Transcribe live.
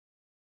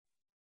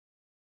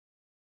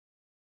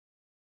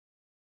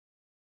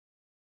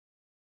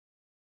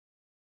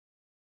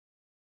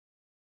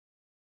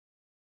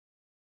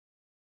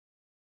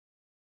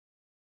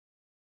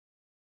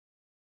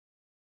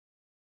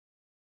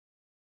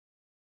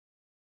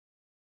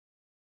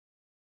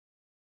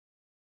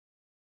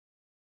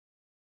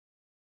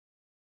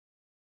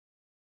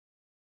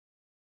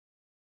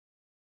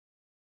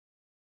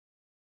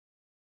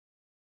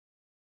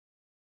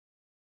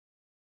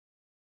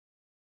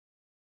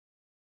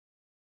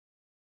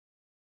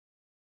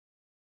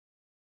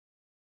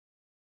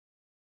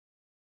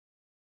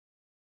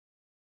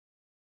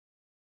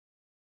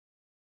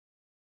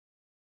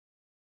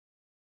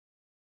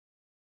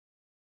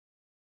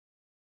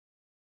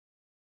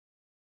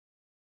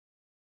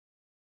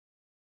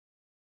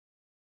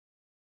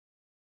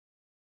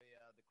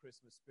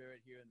Christmas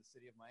spirit here in the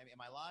city of Miami. Am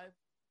I live?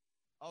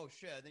 Oh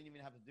shit! I didn't even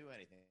have to do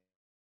anything.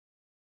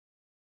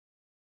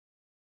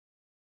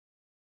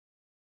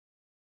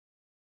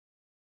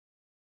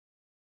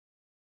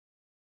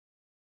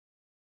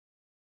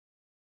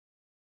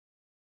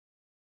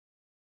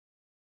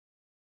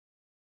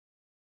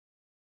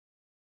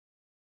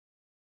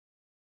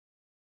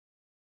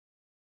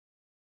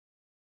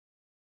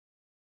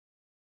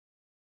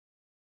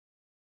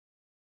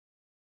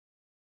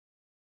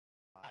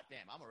 God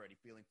damn, I'm already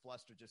feeling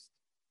flustered just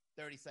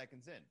 30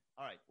 seconds in.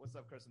 All right, what's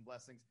up, Chris and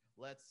Blessings?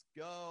 Let's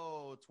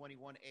go.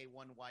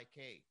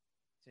 21A1YK.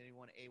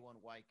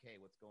 21A1YK.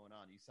 What's going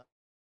on?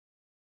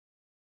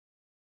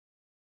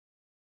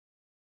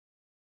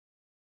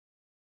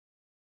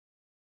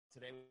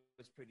 Today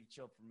was pretty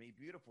chill for me.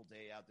 Beautiful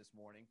day out this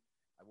morning.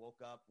 I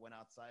woke up, went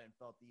outside, and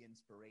felt the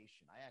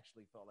inspiration. I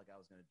actually felt like I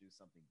was going to do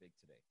something big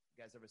today.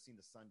 You guys ever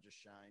seen the sun just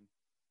shine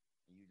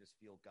and you just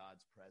feel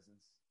God's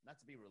presence? Not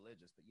to be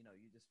religious, but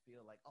you just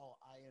feel like, oh,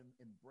 I am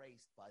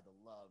embraced by the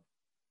love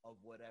of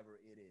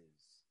whatever it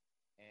is.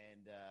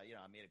 And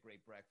I made a great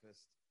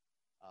breakfast.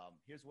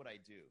 Here's what I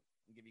do.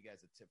 I'll give you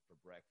guys a tip for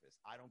breakfast.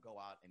 I don't go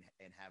out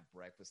and have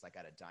breakfast like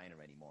at a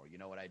diner anymore. You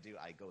know what I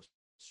do? I go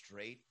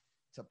straight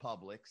to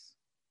Publix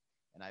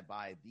and I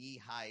buy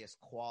the highest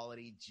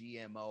quality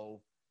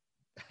GMO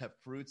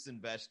fruits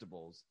and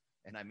vegetables,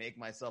 and I make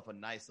myself a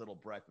nice little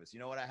breakfast. You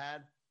know what I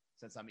had?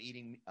 Since I'm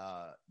eating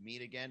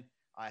meat again,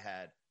 I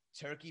had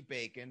turkey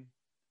bacon,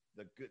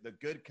 the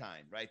good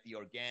kind, right? The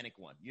organic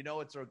one. You know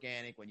it's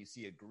organic when you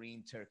see a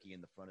green turkey in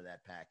the front of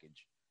that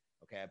package.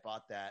 Okay, I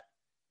bought that,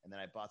 and then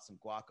I bought some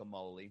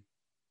guacamole.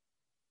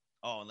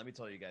 Oh, and let me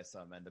tell you guys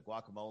something, man. The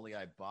guacamole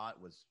I bought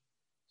was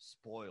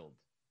spoiled,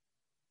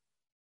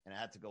 and I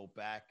had to go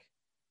back,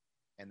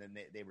 and then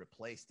they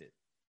replaced it.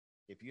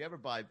 If you ever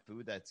buy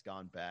food that's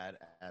gone bad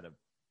at a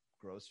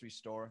grocery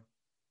store,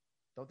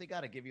 don't they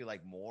got to give you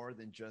like more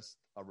than just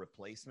a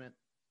replacement?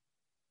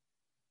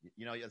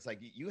 It's like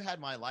you had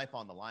my life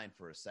on the line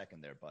for a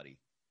second there, buddy.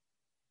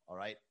 All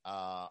right.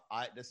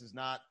 This is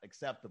not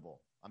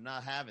acceptable. I'm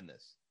not having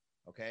this.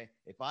 Okay.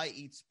 If I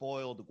eat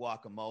spoiled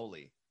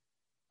guacamole,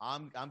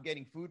 I'm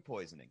getting food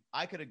poisoning.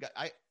 I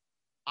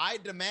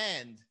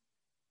demand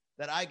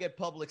that I get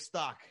public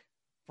stock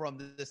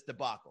from this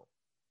debacle.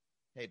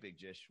 Hey, Big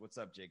Jish. What's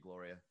up, Jay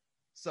Gloria?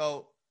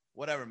 So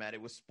whatever, man.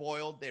 It was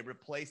spoiled. They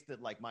replaced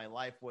it like my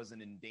life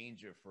wasn't in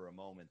danger for a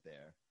moment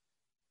there.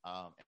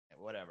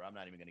 Whatever. I'm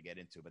not even going to get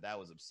into it, but that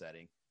was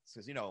upsetting.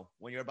 Because,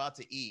 when you're about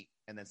to eat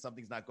and then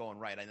something's not going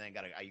right, and then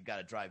you got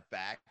to drive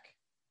back.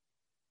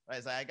 Right?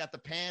 It's like, I got the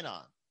pan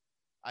on.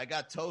 I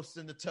got toast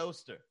in the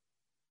toaster.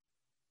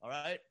 All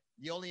right?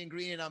 The only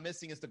ingredient I'm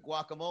missing is the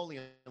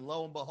guacamole, and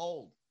lo and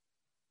behold,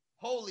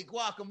 holy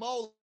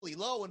guacamole,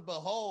 lo and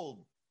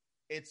behold,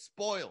 it's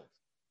spoiled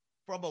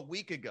from a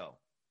week ago.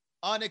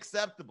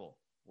 Unacceptable.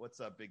 What's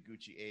up, Big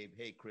Gucci Abe?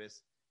 Hey,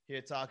 Chris. Here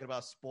talking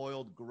about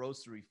spoiled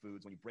grocery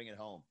foods when you bring it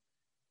home.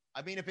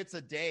 I mean, if it's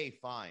a day,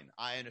 fine.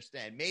 I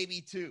understand. Maybe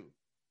 2.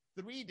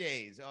 3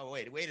 days. Oh,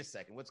 wait a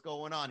second. What's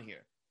going on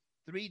here?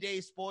 3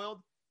 days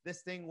spoiled?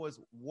 This thing was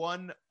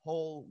 1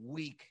 whole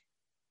week.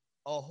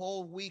 A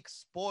whole week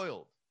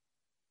spoiled.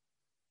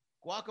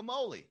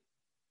 Guacamole.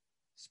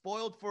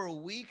 Spoiled for a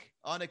week?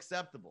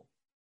 Unacceptable.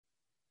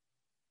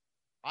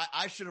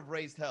 I should have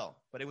raised hell,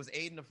 but it was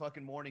 8 in the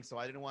fucking morning, so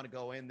I didn't want to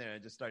go in there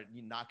and just start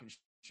knocking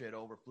shit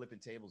over, flipping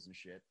tables and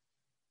shit.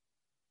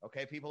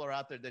 Okay, people are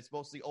out there. They're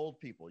mostly old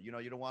people. You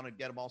don't want to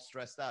get them all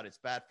stressed out. It's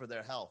bad for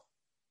their health.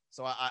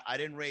 So I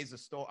didn't raise a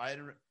store. I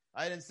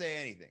didn't say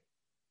anything.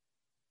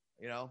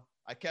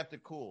 I kept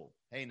it cool.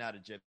 Hey, not a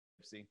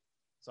gypsy.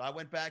 So I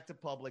went back to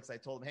Publix. I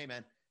told him, hey,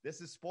 man,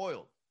 this is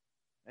spoiled.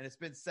 And it's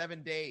been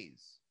 7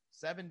 days.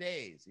 7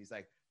 days. He's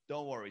like,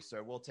 don't worry,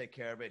 sir. We'll take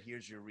care of it.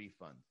 Here's your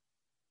refund.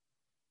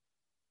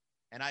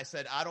 And I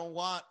said,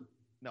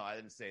 no, I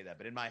didn't say that.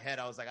 But in my head,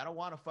 I was like, I don't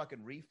want a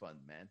fucking refund,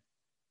 man.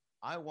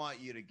 I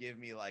want you to give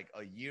me like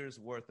a year's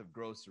worth of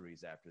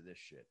groceries after this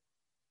shit.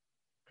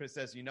 Chris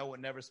says, you know what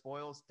never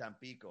spoils?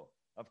 Tampico.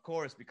 Of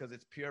course, because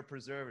it's pure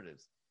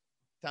preservatives.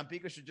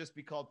 Tampico should just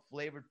be called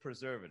flavored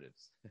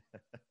preservatives.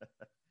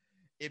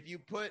 If you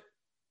put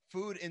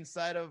food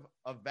inside of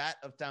a vat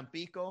of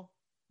Tampico,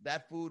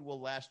 that food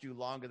will last you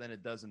longer than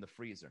it does in the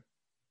freezer.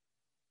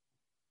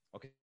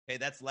 Okay,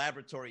 that's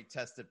laboratory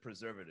tested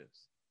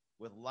preservatives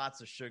with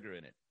lots of sugar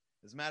in it.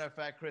 As a matter of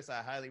fact, Chris,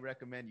 I highly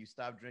recommend you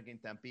stop drinking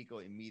Tampico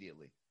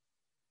immediately.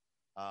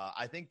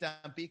 I think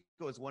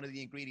Tampico is one of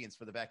the ingredients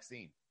for the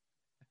vaccine.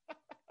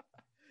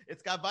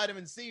 It's got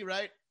vitamin C,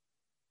 right?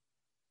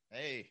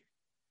 Hey,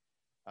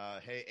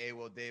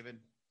 AWO David.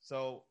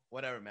 So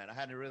whatever, man. I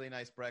had a really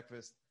nice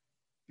breakfast.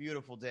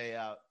 Beautiful day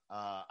out.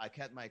 I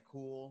kept my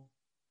cool.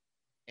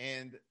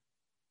 And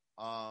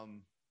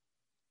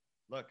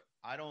look,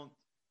 I don't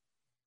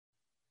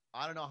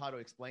know how to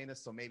explain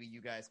this, so maybe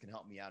you guys can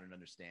help me out in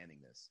understanding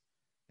this.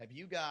 Have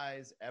you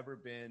guys ever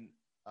been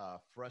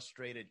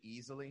frustrated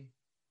easily?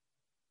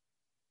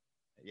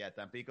 Yeah,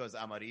 Tampico's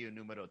amarillo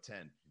número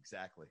 10.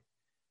 Exactly.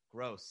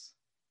 Gross.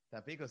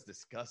 Tampico's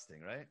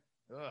disgusting, right?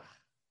 Ugh.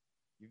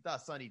 You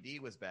thought Sunny D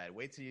was bad.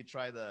 Wait till you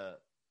try the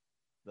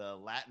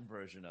Latin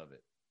version of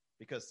it.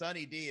 Because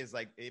Sunny D is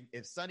like,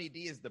 if Sunny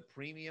D is the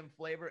premium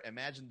flavor,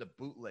 imagine the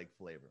bootleg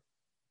flavor.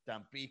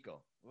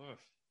 Tampico.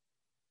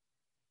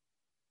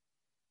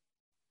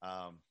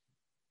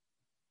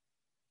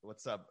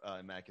 What's up,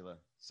 Immacula?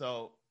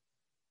 So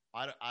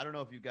I don't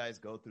know if you guys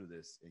go through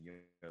this in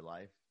your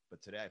life,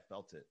 but today I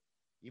felt it.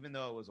 Even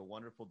though it was a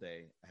wonderful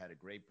day, I had a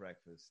great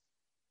breakfast.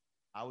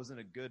 I was in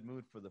a good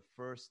mood for the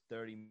first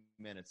 30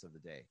 minutes of the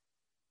day.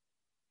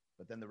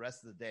 But then the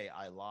rest of the day,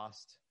 I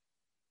lost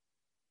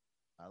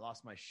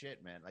my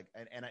shit, man. Like,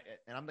 and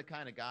I'm the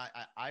kind of guy,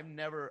 I'm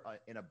never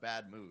in a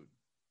bad mood,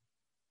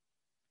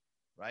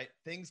 right?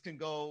 Things can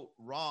go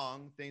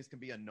wrong. Things can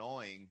be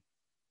annoying,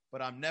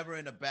 but I'm never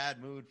in a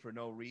bad mood for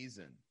no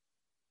reason.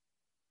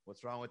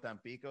 What's wrong with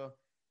Tampico?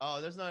 Oh,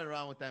 there's nothing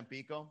wrong with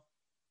Tampico.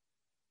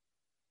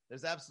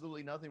 There's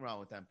absolutely nothing wrong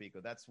with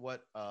Tampico. That's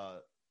what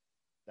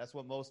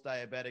most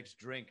diabetics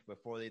drink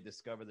before they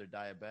discover they're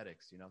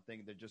diabetics. You know,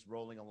 think they're just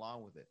rolling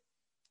along with it.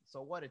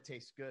 So what? It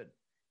tastes good.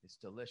 It's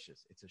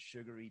delicious. It's a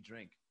sugary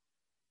drink.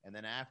 And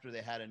then after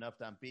they had enough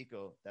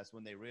Tampico, that's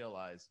when they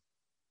realized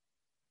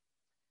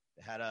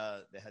they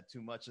had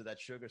too much of that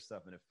sugar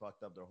stuff, and it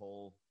fucked up their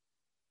whole,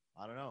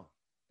 I don't know,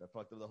 they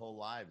fucked up their whole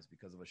lives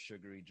because of a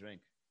sugary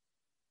drink.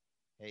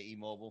 Hey,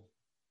 E-Mobile.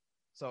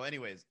 So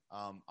anyways,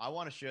 I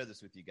want to share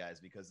this with you guys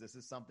because this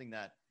is something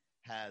that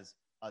has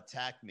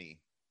attacked me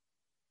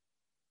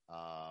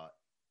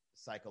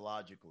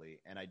psychologically,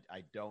 and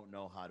I don't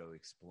know how to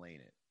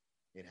explain it.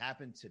 It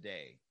happened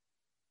today.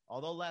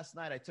 Although last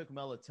night I took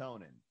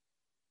melatonin,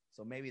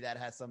 so maybe that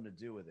has something to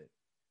do with it.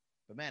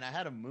 But man, I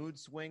had a mood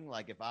swing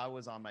like if I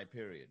was on my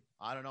period.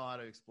 I don't know how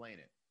to explain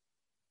it.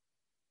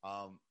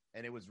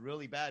 And it was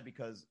really bad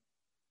because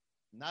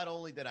not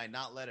only did I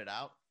not let it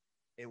out,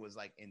 it was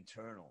like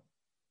internal,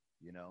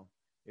 you know?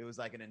 It was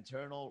like an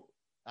internal,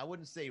 I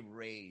wouldn't say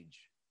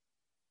rage,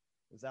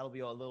 because that'll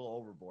be a little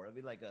overboard. It'll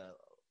be like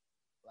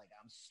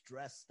I'm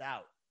stressed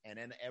out. And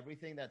then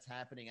everything that's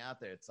happening out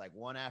there, it's like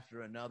one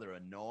after another,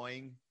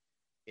 annoying.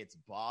 It's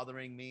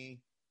bothering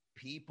me.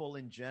 People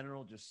in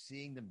general, just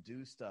seeing them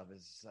do stuff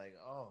is just like,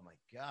 oh my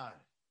God.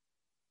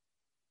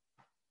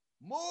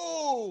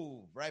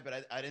 Move! Right,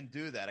 but I didn't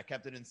do that. I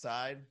kept it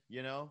inside,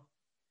 you know?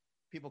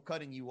 People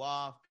cutting you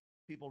off,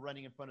 people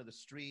running in front of the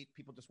street,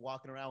 people just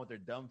walking around with their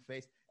dumb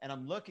face. And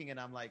I'm looking and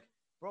I'm like,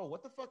 bro,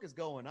 what the fuck is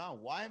going on?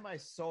 Why am I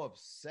so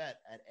upset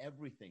at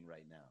everything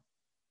right now?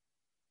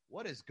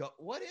 What is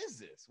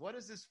this? What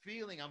is this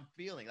feeling I'm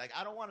feeling? Like,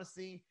 I don't want to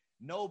see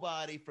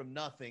nobody from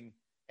nothing.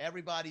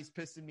 Everybody's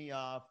pissing me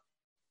off.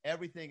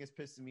 Everything is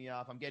pissing me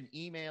off. I'm getting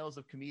emails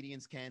of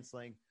comedians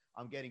canceling.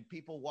 I'm getting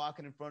people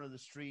walking in front of the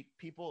street.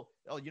 People,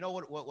 oh, you know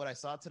what I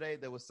saw today?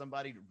 There was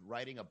somebody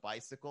riding a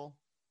bicycle,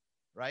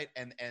 right?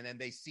 And then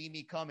they see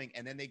me coming,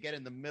 and then they get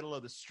in the middle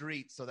of the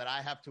street so that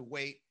I have to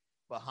wait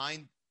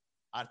behind.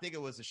 I think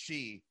it was a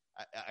she.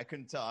 I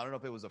couldn't tell. I don't know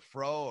if it was a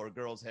fro or a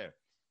girl's hair.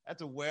 I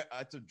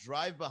had to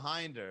drive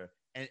behind her,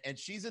 and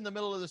she's in the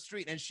middle of the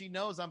street, and she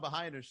knows I'm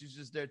behind her. She's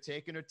just there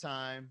taking her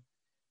time,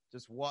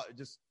 just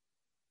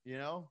you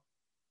know.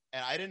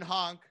 And I didn't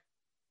honk.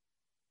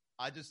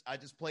 I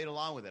just played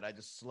along with it. I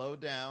just slowed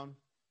down,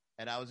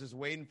 and I was just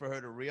waiting for her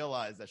to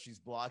realize that she's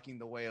blocking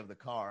the way of the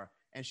car.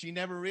 And she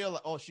never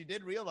realized. Oh, she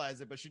did realize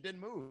it, but she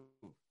didn't move.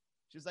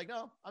 She's like,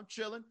 "No, I'm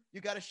chilling.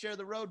 You got to share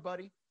the road,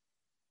 buddy."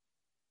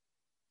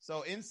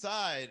 So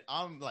inside,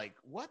 I'm like,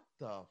 "What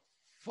the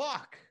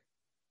fuck?"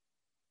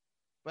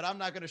 But I'm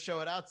not going to show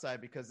it outside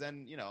because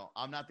then, you know,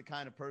 I'm not the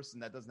kind of person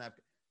that doesn't have.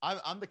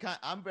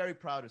 I'm very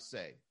proud to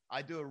say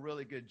I do a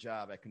really good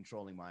job at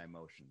controlling my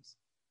emotions.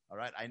 All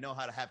right. I know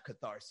how to have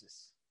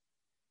catharsis.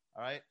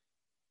 All right.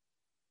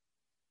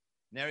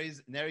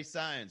 Neri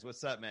Science.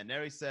 What's up, man?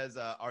 Neri says,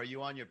 are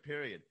you on your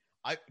period?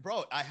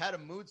 Bro, I had a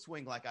mood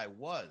swing like I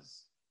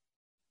was.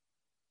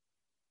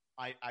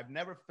 I've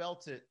never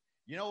felt it.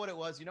 You know what it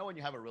was? You know when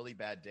you have a really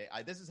bad day?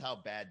 This is how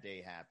bad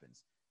day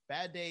happens.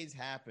 Bad days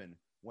happen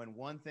when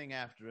one thing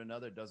after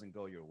another doesn't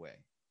go your way.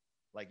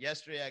 Like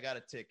yesterday, I got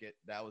a ticket.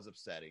 That was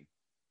upsetting,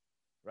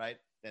 right?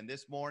 Then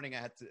this morning, I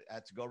had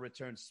to go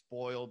return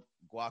spoiled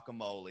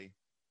guacamole.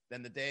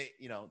 Then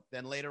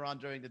then later on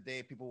during the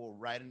day, people were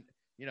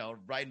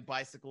riding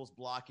bicycles,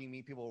 blocking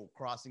me. People were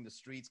crossing the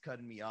streets,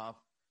 cutting me off.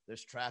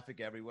 There's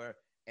traffic everywhere.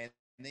 And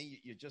then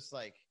you're just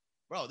like,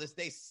 bro, this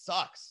day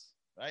sucks,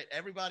 right?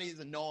 Everybody is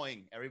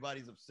annoying.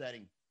 Everybody's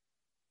upsetting.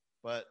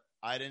 But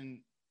I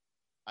didn't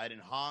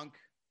honk.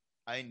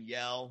 I didn't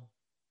yell.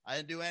 I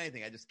didn't do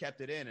anything. I just kept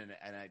it in, and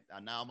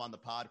now I'm on the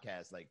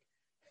podcast. Like,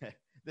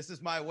 this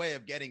is my way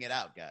of getting it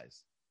out,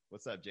 guys.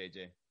 What's up,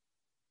 JJ?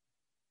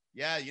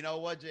 Yeah, you know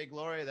what, Jay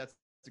Gloria? That's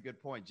a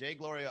good point. Jay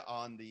Gloria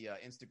on the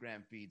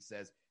Instagram feed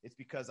says, it's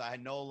because I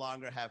no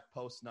longer have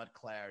post-nut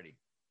clarity.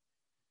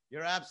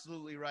 You're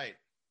absolutely right.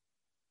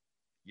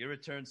 You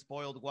returned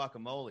spoiled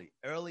guacamole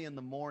early in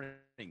the morning,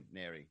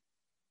 Neri.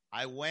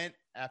 I went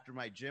after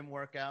my gym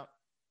workout.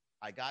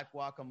 I got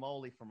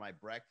guacamole for my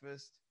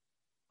breakfast.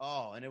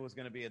 Oh, and it was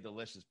going to be a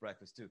delicious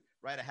breakfast too.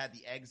 Right? I had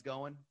the eggs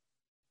going.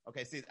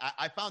 Okay, see,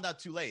 I found out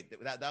too late.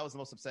 That was the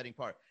most upsetting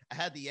part. I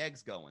had the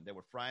eggs going. They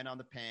were frying on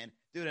the pan.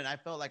 Dude, and I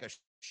felt like a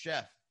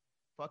chef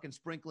fucking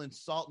sprinkling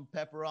salt and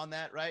pepper on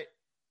that, right?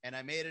 And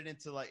I made it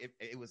into like,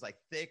 it was like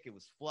thick. It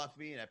was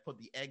fluffy. And I put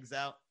the eggs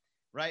out,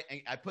 right?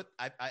 And I put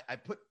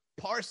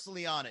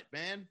parsley on it,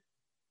 man.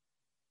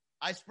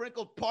 I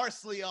sprinkled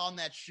parsley on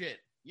that shit.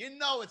 You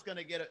know it's going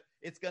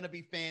to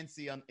be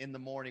fancy in the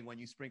morning when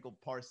you sprinkle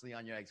parsley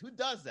on your eggs. Who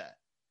does that?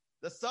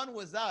 The sun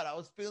was out. I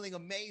was feeling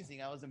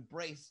amazing. I was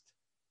embraced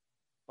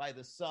by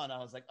the sun. I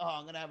was like, oh,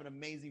 I'm going to have an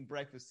amazing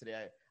breakfast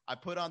today. I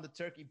put on the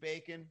turkey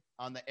bacon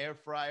on the air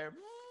fryer.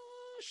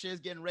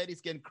 Shit's getting ready.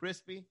 It's getting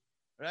crispy,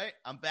 right?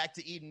 I'm back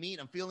to eating meat.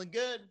 I'm feeling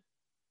good.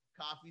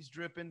 Coffee's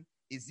dripping.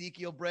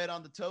 Ezekiel bread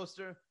on the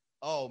toaster.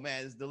 Oh,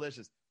 man, it's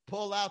delicious.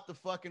 Pull out the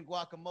fucking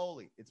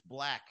guacamole. It's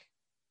black.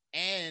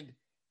 And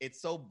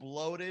it's so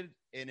bloated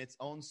in its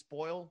own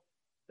spoil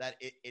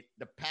that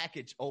the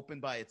package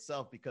opened by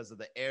itself because of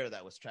the air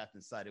that was trapped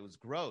inside. It was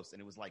gross,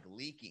 and it was like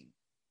leaking.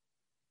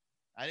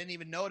 I didn't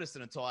even notice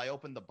it until I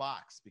opened the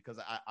box because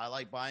I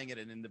like buying it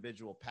in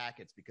individual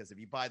packets, because if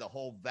you buy the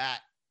whole vat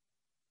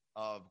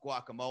of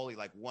guacamole,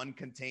 like one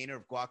container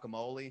of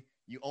guacamole,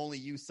 you only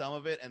use some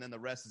of it, and then the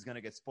rest is going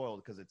to get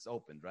spoiled because it's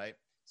opened, right?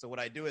 So what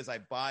I do is I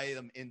buy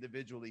them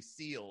individually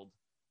sealed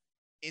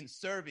in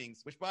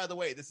servings, which, by the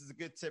way, this is a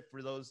good tip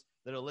for those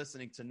that are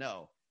listening to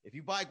know. If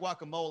you buy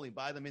guacamole,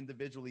 buy them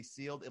individually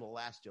sealed. It'll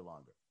last you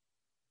longer.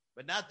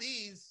 But not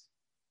these.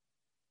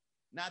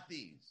 Not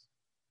these.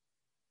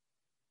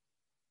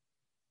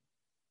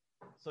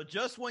 So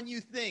just when you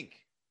think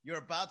you're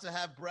about to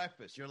have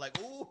breakfast, you're like,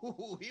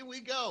 ooh, here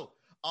we go.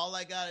 All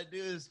I got to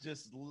do is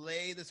just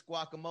lay this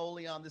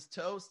guacamole on this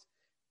toast,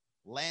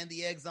 land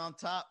the eggs on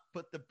top,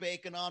 put the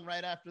bacon on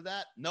right after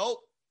that. Nope.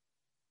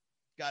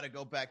 Got to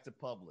go back to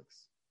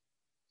Publix.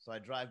 So I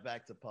drive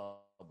back to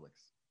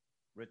Publix.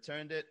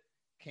 Returned it,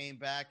 came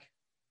back.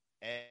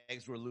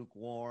 Eggs were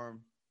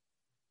lukewarm.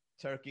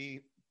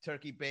 Turkey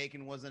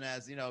bacon wasn't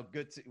as,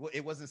 good.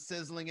 It wasn't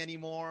sizzling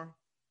anymore.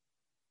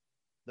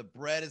 The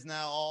bread is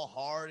now all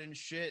hard and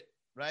shit,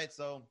 right?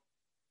 So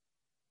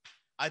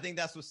I think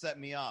that's what set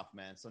me off,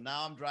 man. So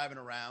now I'm driving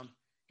around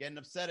getting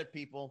upset at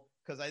people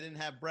because I didn't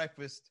have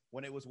breakfast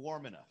when it was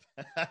warm enough.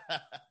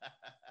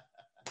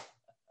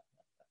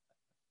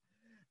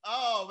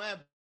 Oh, man.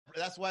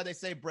 That's why they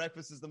say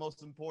breakfast is the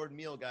most important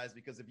meal, guys,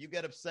 because if you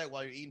get upset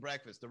while you're eating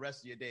breakfast, the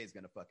rest of your day is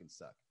going to fucking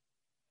suck.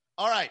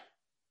 All right.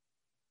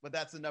 But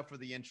that's enough for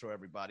the intro,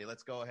 everybody.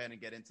 Let's go ahead and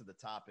get into the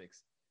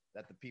topics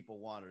that the people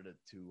wanted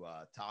to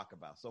talk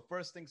about. So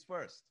first things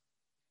first,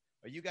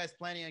 are you guys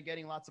planning on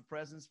getting lots of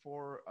presents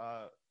for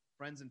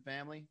friends and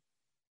family?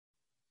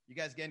 You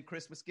guys getting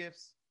Christmas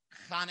gifts?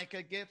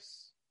 Hanukkah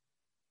gifts?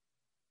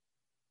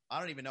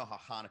 I don't even know how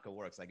Hanukkah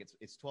works. Like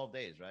it's 12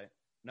 days, right?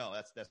 No,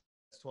 that's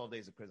 12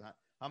 days of Christmas.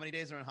 How many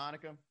days are in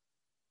Hanukkah?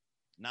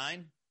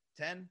 9?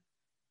 10?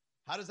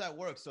 How does that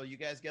work? So you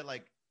guys get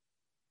like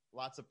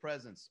lots of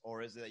presents,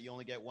 or is it that you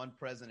only get one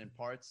present in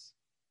parts?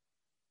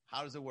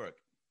 How does it work?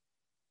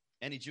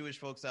 Any Jewish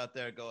folks out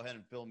there, go ahead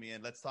and fill me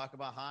in. Let's talk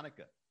about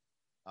Hanukkah.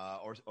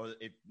 Or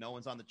if no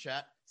one's on the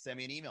chat, send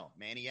me an email,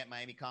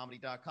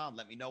 manny@miamicomedy.com.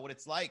 Let me know what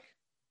it's like.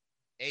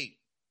 8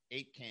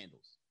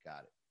 candles.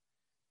 Got it.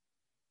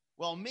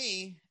 Well,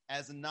 me,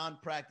 as a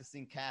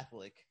non-practicing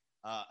Catholic,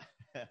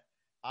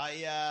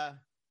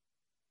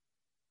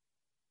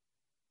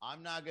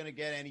 I'm not going to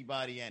get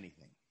anybody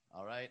anything.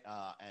 All right.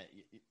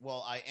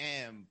 Well, I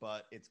am,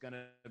 but it's going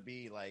to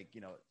be like,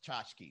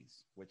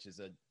 tchotchkes, which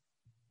is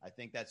I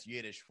think that's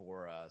Yiddish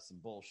for some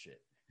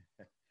bullshit.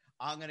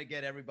 I'm going to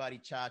get everybody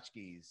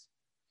tchotchkes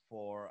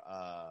for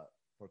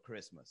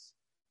Christmas.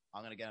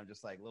 I'm going to get them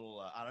just like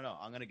little, I don't know.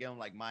 I'm going to get them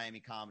like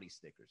Miami comedy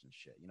stickers and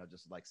shit,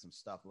 just like some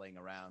stuff laying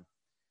around.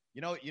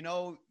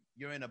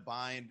 You're in a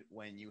bind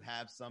when you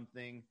have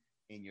something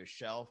in your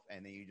shelf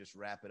and then you just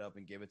wrap it up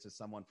and give it to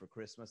someone for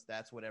Christmas.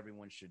 That's what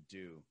everyone should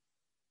do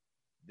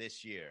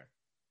this year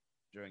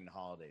during the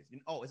holidays.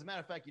 Oh, as a matter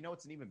of fact,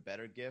 it's an even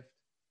better gift?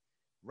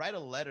 Write a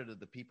letter to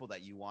the people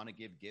that you want to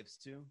give gifts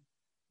to.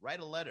 Write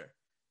a letter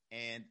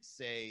and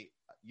say,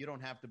 you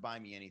don't have to buy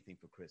me anything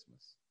for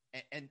Christmas.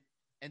 And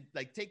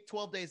like take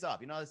 12 days off.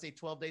 You know how they say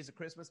 12 days of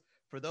Christmas?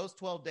 For those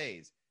 12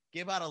 days,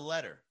 give out a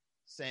letter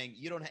saying,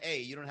 you don't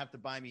have to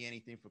buy me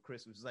anything for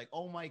Christmas. It's like,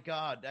 oh my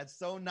God, that's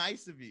so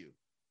nice of you.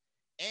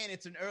 And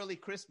it's an early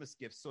Christmas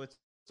gift, so it's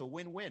a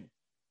win-win.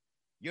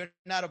 You're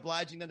not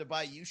obliging them to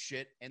buy you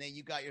shit, and then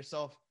you got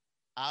yourself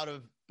out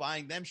of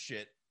buying them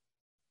shit,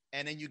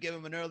 and then you give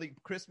them an early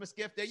Christmas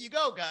gift. There you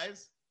go,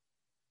 guys.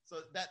 So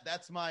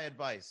that's my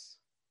advice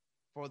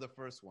for the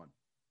first one.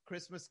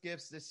 Christmas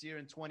gifts this year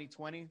in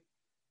 2020,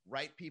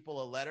 write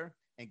people a letter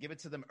and give it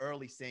to them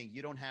early saying,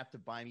 you don't have to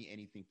buy me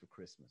anything for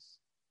Christmas.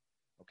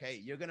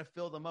 Okay? You're going to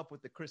fill them up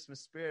with the Christmas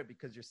spirit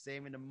because you're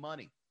saving them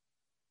money.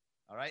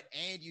 All right?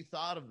 And you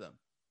thought of them.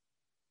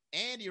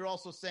 And you're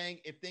also saying,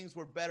 if things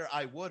were better,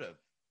 I would have.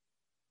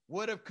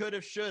 Would have, could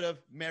have, should have.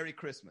 Merry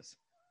Christmas.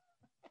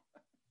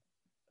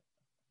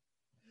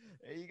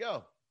 There you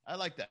go. I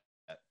like that.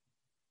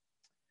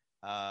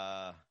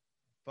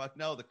 Fuck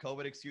no. The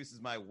COVID excuse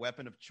is my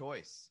weapon of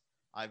choice.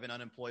 I've been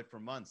unemployed for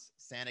months.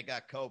 Santa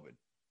got COVID.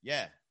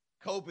 Yeah,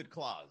 COVID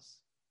clause.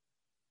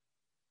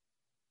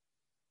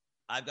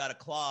 I've got a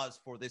clause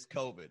for this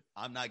COVID.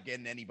 I'm not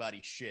getting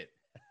anybody's shit.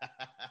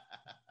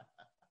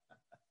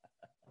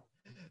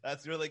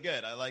 That's really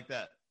good. I like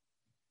that.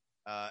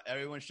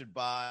 Everyone should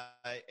buy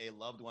a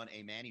loved one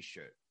a Manny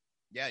shirt.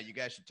 Yeah, you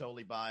guys should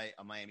totally buy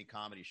a Miami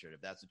Comedy shirt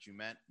if that's what you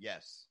meant.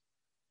 Yes.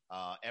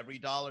 Every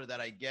dollar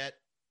that I get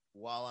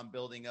while I'm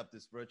building up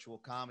this virtual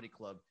comedy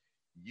club,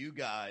 you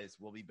guys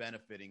will be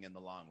benefiting in the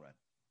long run.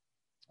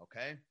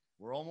 Okay?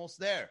 We're almost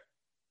there.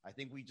 I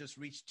think we just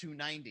reached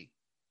 290.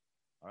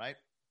 All right?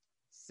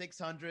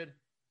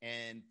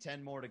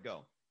 610 more to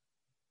go.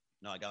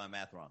 No, I got my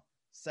math wrong.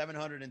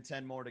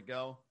 710 more to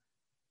go.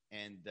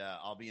 And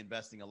I'll be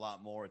investing a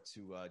lot more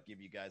to give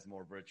you guys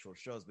more virtual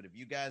shows. But if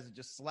you guys are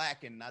just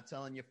slacking, not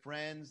telling your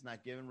friends,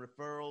 not giving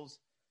referrals,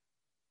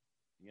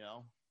 you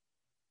know,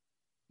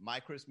 my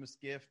Christmas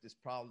gift is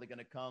probably going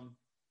to come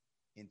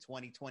in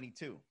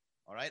 2022.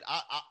 All right?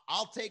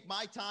 I'll take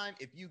my time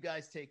if you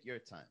guys take your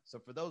time. So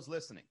for those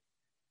listening,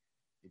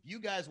 if you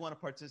guys want to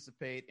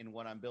participate in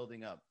what I'm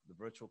building up, the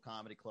virtual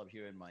comedy club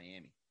here in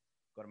Miami,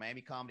 go to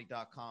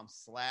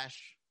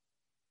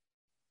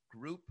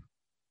miamicomedy.com/group.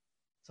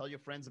 Tell your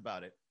friends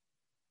about it.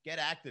 Get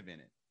active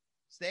in it.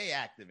 Stay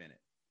active in it.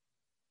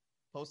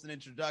 Post an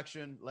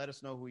introduction. Let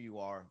us know who you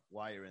are,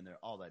 why you're in there,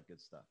 all that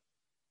good stuff.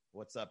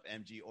 What's up,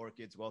 MG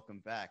Orchids? Welcome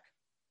back.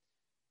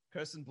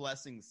 Kirsten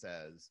Blessing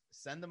says,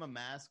 send them a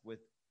mask with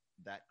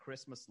that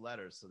Christmas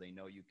letter so they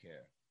know you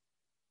care.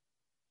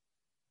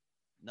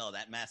 No,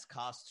 that mask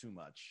costs too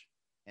much,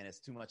 and it's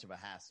too much of a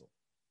hassle.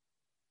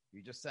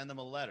 You just send them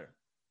a letter.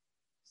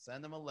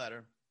 Send them a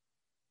letter,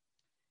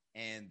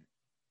 and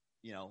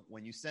you know,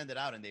 when you send it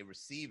out and they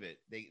receive it,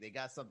 they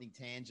got something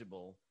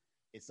tangible.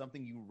 It's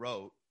something you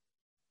wrote,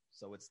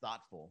 so it's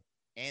thoughtful,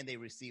 and they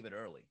receive it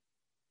early.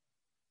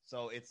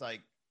 So it's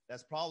like,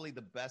 that's probably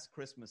the best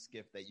Christmas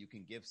gift that you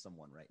can give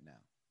someone right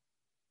now.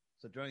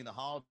 So during the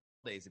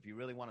holidays, if you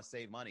really want to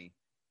save money,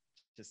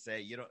 just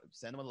say,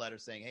 send them a letter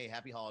saying, hey,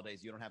 happy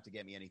holidays. You don't have to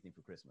get me anything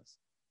for Christmas.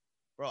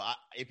 Bro,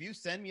 if you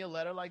send me a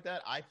letter like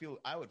that, I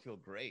would feel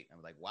great.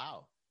 I'm like,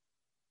 wow.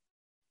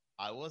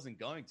 I wasn't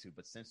going to,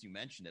 but since you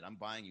mentioned it, I'm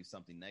buying you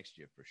something next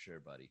year for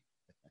sure, buddy.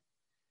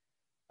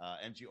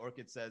 MG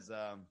Orchid says,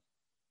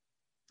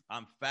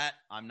 I'm fat.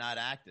 I'm not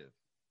active.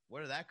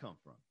 Where did that come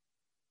from?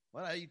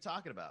 What are you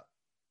talking about?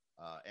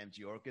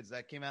 MG Orchids,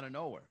 that came out of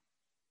nowhere.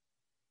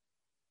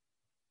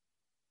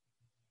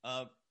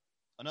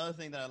 Another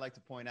thing that I'd like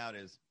to point out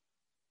is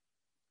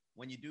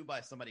when you do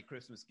buy somebody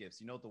Christmas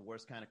gifts, you know what the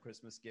worst kind of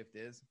Christmas gift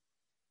is?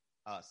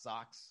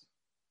 Socks.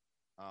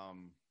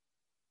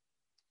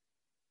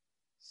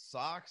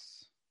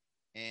 Socks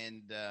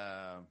and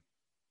I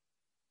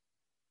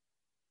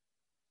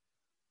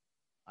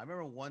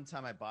remember one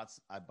time I bought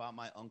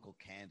my uncle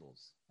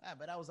candles.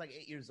 But I was like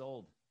 8 years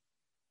old.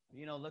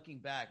 You know, looking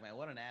back, man,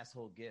 what an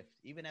asshole gift.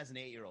 Even as an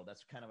 8-year-old,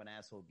 that's kind of an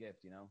asshole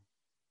gift, you know.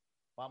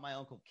 Bought my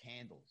uncle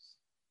candles.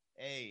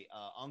 Hey,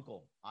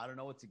 uncle, I don't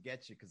know what to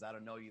get you because I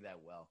don't know you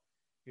that well.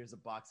 Here's a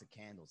box of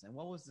candles. And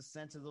what was the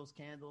scent of those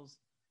candles?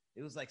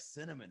 It was like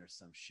cinnamon or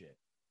some shit.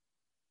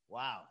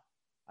 Wow.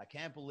 I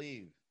can't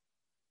believe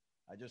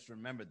I just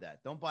remembered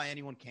that. Don't buy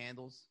anyone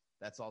candles.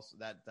 That's also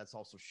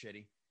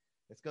shitty.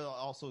 It's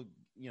also,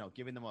 you know,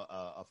 giving them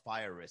a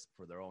fire risk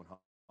for their own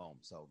home.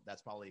 So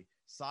that's probably,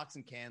 socks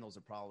and candles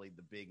are probably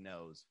the big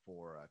no's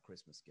for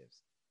Christmas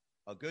gifts.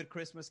 A good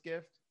Christmas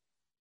gift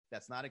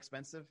that's not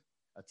expensive,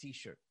 a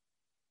t-shirt.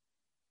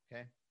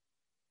 Okay.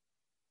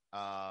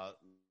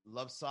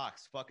 Love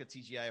socks. Fuck a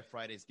TGIF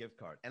Fridays gift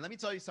card. And let me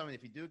tell you something.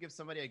 If you do give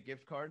somebody a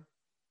gift card,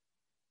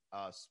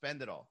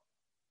 spend it all.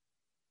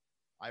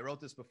 I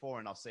wrote this before,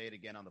 and I'll say it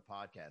again on the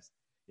podcast.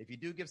 If you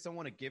do give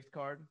someone a gift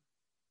card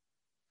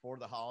for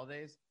the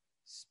holidays,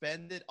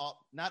 spend it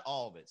all, not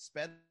all of it.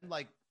 Spend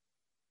like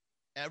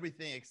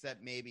everything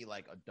except maybe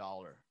like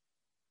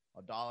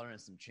 $1 and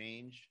some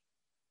change.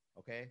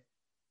 Okay.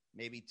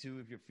 Maybe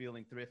 $2 if you're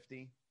feeling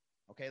thrifty.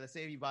 Okay. Let's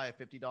say if you buy a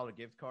 $50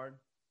 gift card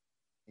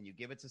and you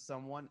give it to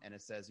someone and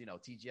it says, you know,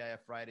 TGIF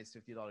Fridays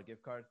 $50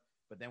 gift card.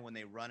 But then when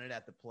they run it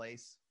at the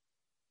place,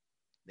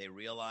 they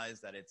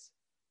realize that it's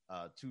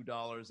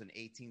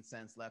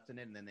 $2.18 left in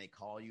it, and then they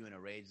call you in a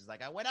rage. It's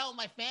like, I went out with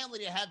my family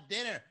to have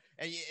dinner,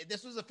 and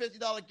this was a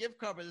 $50 gift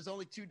card, but there's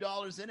only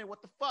 $2 in it.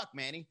 What the fuck,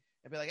 Manny?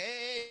 And be like,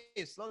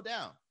 hey, slow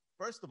down.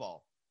 First of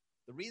all,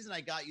 the reason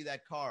I got you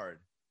that card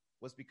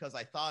was because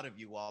I thought of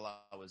you while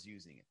I was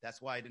using it.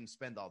 That's why I didn't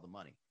spend all the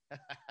money.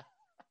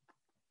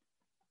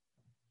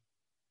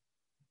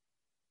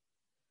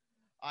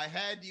 I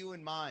had you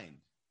in mind.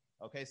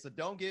 Okay, so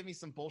don't give me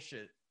some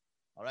bullshit.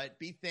 All right,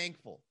 be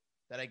thankful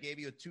that I gave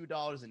you a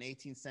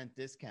 $2.18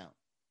 discount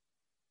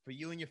for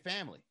you and your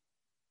family.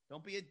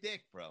 Don't be a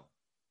dick, bro.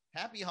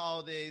 Happy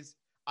holidays.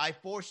 I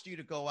forced you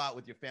to go out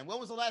with your family. When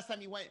was the last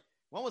time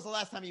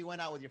you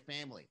went out with your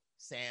family,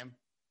 Sam?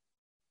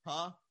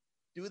 Huh?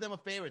 Do them a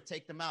favor.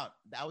 Take them out.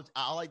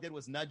 All I did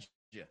was nudge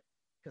you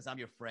because I'm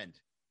your friend.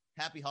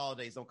 Happy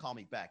holidays. Don't call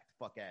me back. Get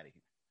the fuck out of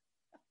here.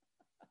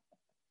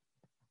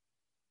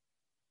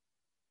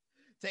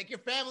 Take your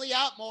family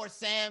out more,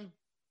 Sam.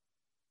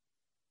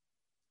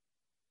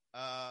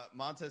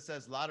 Montez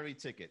says lottery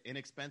ticket,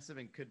 inexpensive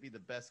and could be the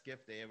best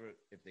gift they ever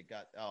if they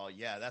got. Oh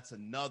yeah, that's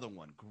another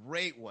one.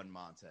 Great one,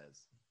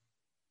 Montez.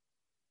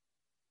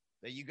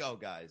 There you go,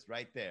 guys.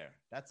 Right there.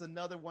 That's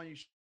another one you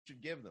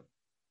should give them.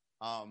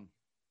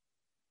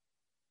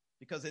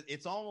 Because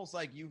it's almost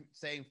like you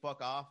saying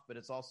fuck off, but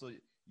it's also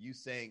you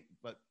saying,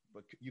 but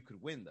you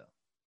could win though.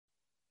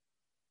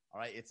 All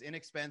right, it's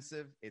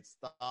inexpensive, it's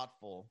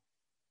thoughtful,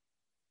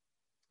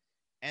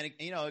 and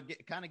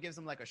it kind of gives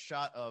them like a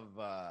shot of,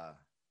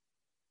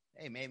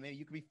 hey, maybe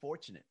you could be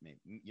fortunate.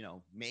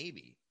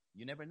 Maybe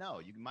you never know.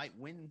 You might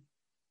win.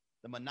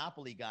 The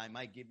Monopoly guy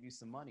might give you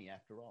some money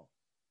after all.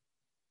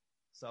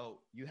 So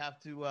you have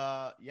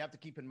to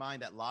keep in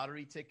mind that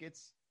lottery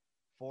tickets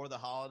for the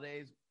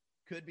holidays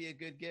could be a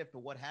good gift, but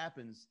what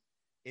happens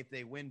if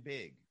they win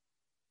big?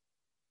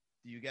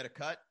 Do you get a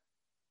cut?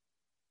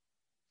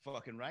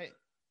 Fucking right.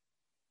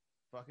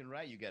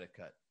 You get a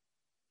cut.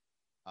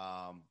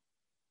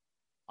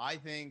 I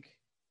think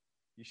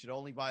you should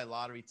only buy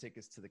lottery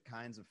tickets to the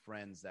kinds of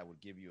friends that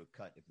would give you a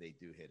cut if they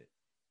do hit it.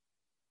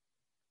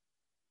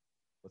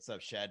 What's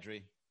up,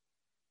 Shadri?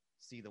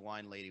 See the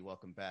Wine Lady,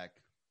 welcome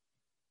back.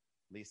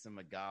 Lisa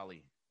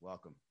Magali,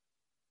 welcome.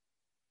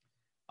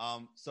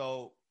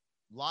 So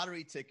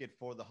lottery ticket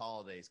for the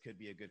holidays could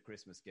be a good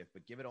Christmas gift,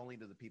 but give it only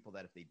to the people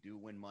that if they do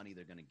win money,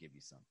 they're going to give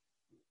you some.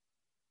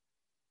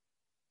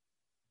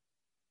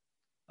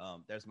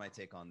 There's my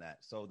take on that.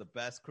 So the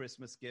best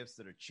Christmas gifts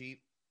that are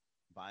cheap,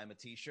 buy them a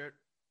t-shirt.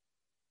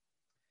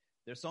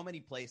 There's so many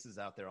places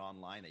out there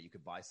online that you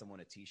could buy someone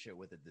a t-shirt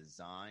with a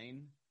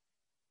design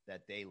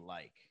that they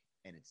like,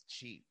 and it's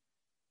cheap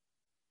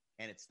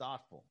and it's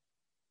thoughtful.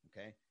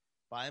 Okay.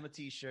 Buy them a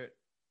t-shirt,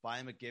 buy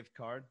them a gift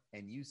card,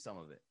 and use some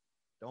of it.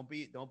 Don't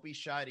be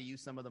shy to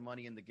use some of the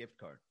money in the gift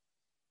card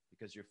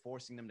because you're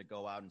forcing them to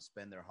go out and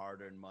spend their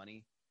hard-earned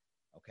money.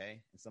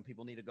 Okay. And some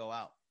people need to go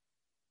out.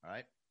 All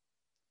right.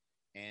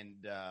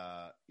 And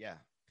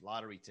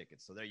lottery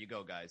tickets. So there you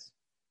go, guys.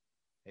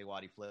 Hey,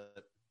 Waddy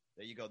Flip.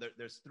 There you go.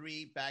 There's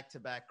 3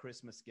 back-to-back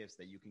Christmas gifts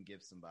that you can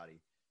give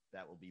somebody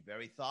that will be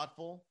very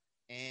thoughtful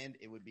and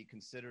it would be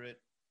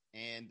considerate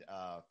and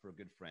for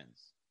good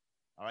friends.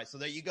 All right. So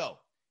there you go.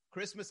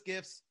 Christmas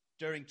gifts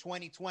during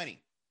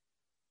 2020.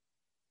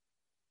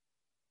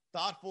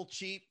 Thoughtful,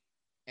 cheap,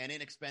 and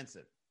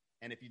inexpensive.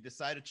 And if you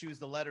decide to choose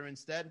the letter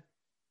instead,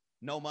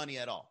 no money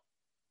at all.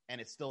 And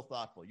it's still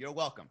thoughtful. You're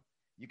welcome.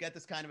 You get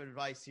this kind of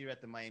advice here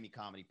at the Miami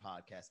Comedy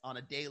Podcast on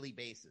a daily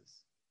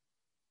basis.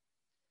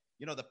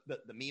 You know,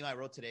 the meme I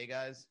wrote today,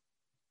 guys,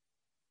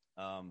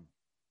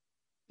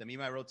 the meme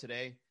I wrote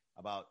today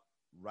about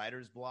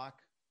writer's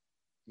block,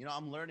 you know,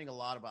 I'm learning a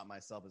lot about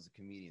myself as a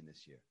comedian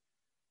this year.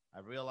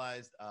 I've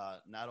realized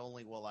not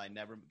only will I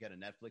never get a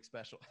Netflix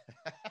special,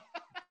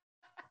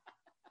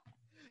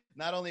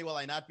 not only will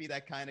I not be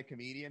that kind of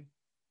comedian,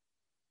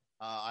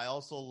 I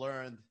also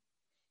learned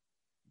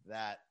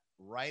that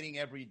writing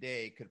every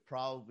day could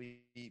probably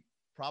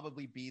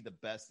be the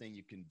best thing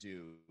you can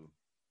do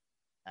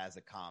as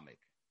a comic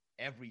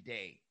every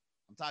day.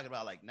 I'm talking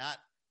about like not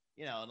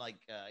like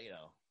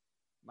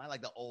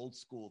the old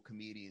school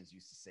comedians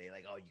used to say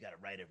like, oh, you got to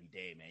write every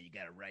day, man. You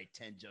got to write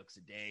 10 jokes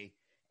a day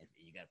and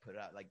you got to put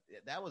it out. Like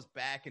that was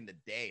back in the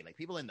day. Like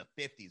people in the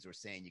 50s were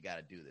saying you got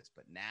to do this.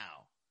 But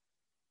now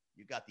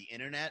you got the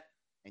internet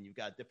and you've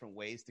got different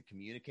ways to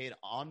communicate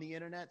on the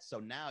internet. So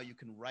now you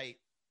can write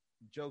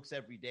jokes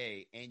every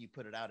day and you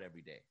put it out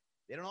every day.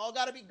 They don't all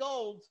got to be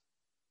gold.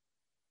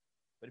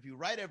 But if you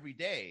write every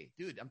day,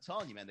 dude, I'm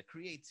telling you, man, the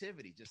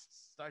creativity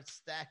just starts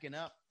stacking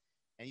up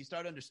and you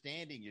start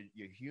understanding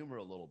your humor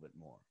a little bit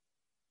more.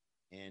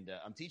 And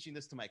I'm teaching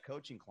this to my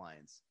coaching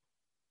clients.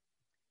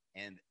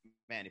 And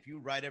man, if you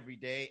write every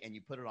day and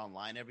you put it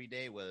online every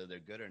day, whether they're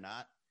good or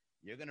not,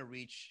 you're going to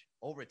reach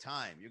over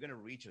time. You're going to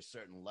reach a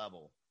certain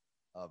level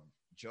of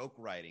joke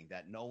writing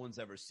that no one's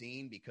ever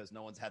seen because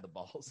no one's had the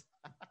balls.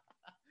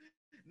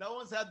 No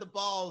one's had the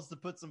balls to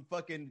put some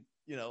fucking,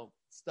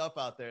 stuff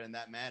out there in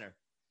that manner.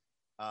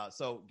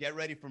 So get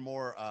ready for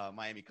more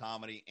Miami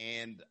comedy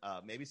and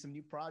maybe some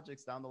new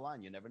projects down the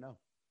line. You never know.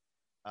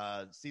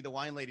 See, the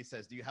Wine Lady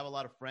says, do you have a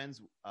lot of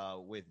friends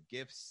with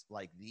gifts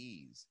like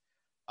these?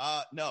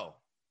 No.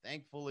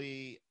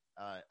 Thankfully,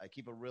 I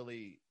keep a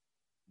really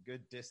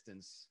good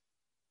distance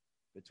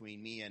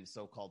between me and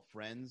so-called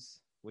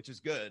friends, which is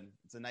good.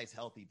 It's a nice,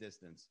 healthy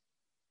distance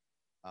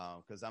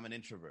because I'm an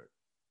introvert.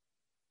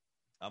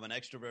 I'm an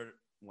extrovert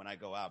when I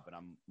go out, but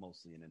I'm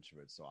mostly an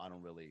introvert. So I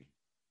don't really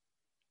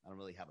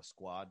have a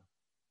squad.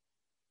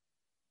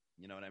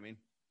 You know what I mean?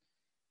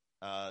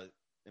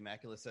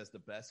 Immaculate says the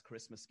best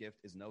Christmas gift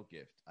is no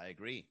gift. I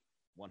agree.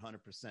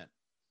 100%.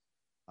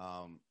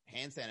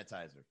 Hand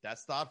sanitizer.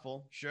 That's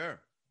thoughtful. Sure.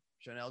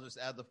 Chanel just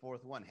add the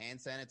 4th one. Hand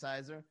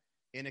sanitizer,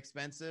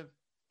 inexpensive,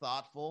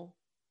 thoughtful,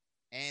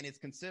 and it's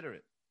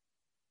considerate.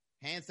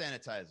 Hand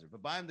sanitizer,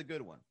 but buy them the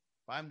good one.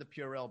 Buy them the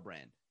Purell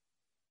brand.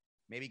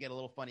 Maybe get a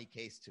little funny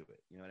case to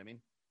it. You know what I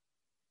mean?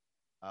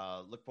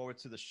 Look forward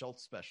to the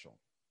Schultz special.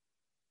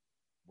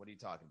 What are you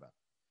talking about?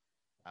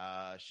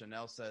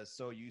 Chanel says,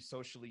 so you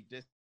socially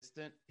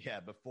distant? Yeah,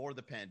 before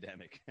the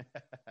pandemic.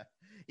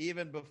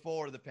 Even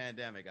before the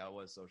pandemic, I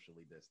was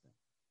socially distant.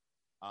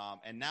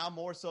 And now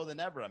more so than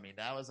ever. I mean,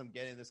 now as I'm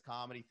getting this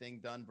comedy thing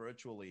done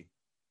virtually,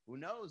 who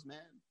knows, man?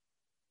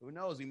 Who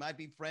knows? We might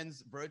be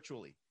friends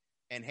virtually.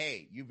 And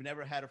hey, you've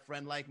never had a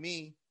friend like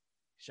me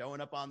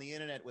showing up on the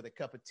internet with a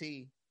cup of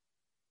tea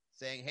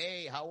saying,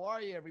 hey, how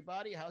are you,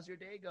 everybody? How's your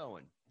day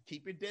going?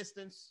 Keep your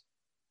distance.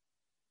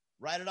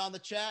 Write it on the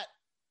chat.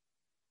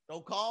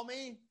 Don't call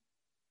me.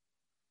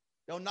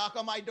 Don't knock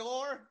on my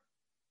door.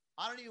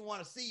 I don't even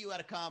want to see you at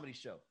a comedy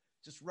show.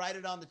 Just write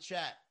it on the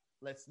chat.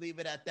 Let's leave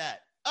it at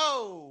that.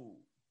 Oh!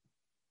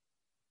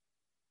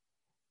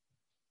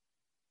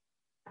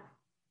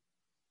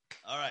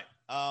 All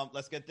right.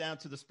 Let's get down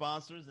to the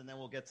sponsors, and then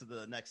we'll get to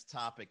the next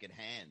topic at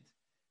hand.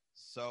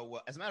 So,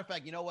 as a matter of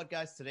fact, you know what,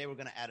 guys? Today we're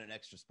going to add an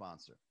extra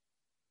sponsor.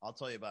 I'll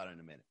tell you about it in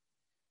a minute.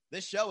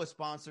 This show is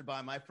sponsored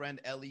by my friend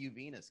Eliu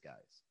Venus,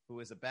 guys,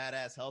 who is a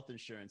badass health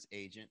insurance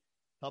agent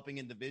helping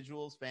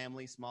individuals,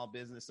 families, small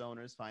business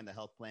owners find the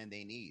health plan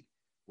they need,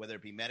 whether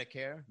it be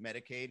Medicare,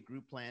 Medicaid,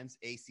 group plans,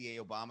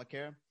 ACA,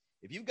 Obamacare.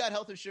 If you've got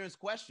health insurance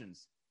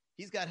questions,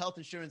 he's got health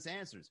insurance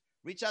answers.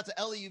 Reach out to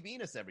Eliu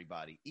Venus,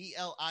 everybody.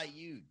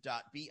 ELIU.BINAS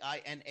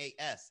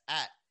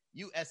at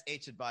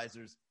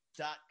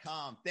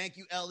USHadvisors.com. Thank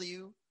you,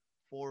 Eliu,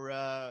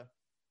 for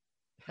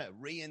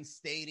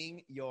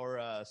reinstating your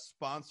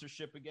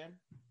sponsorship again.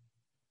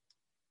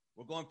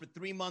 We're going for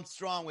 3 months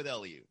strong with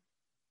Eliu.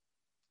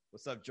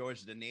 What's up,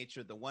 George? The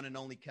nature, the one and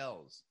only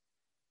Kells.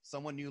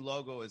 Someone new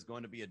logo is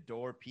going to be a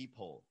door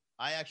peephole.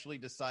 I actually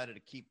decided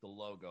to keep the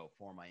logo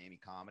for Miami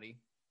Comedy.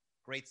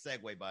 Great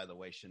segue, by the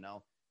way,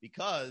 Chanel,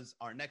 because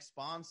our next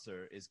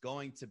sponsor is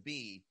going to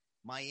be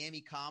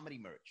Miami Comedy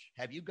merch.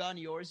 Have you gotten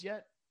yours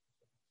yet?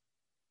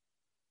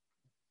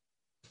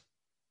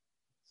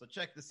 So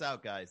check this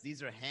out, guys.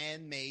 These are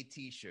handmade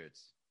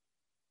t-shirts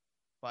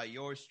by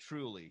yours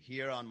truly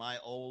here on my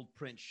old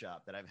print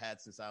shop that I've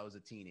had since I was a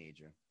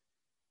teenager.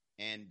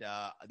 And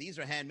these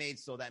are handmade,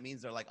 so that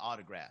means they're like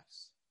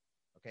autographs.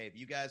 Okay, if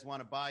you guys want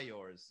to buy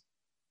yours,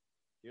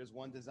 here's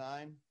one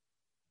design.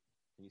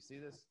 Can you see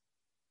this?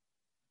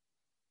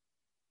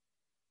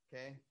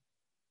 Okay.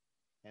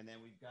 And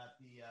then we've got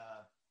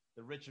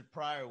the Richard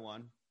Pryor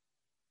one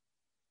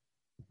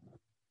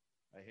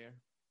right here.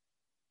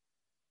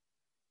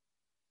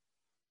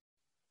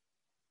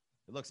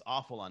 It looks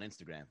awful on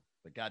Instagram,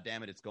 but God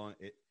damn it,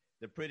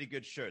 they're pretty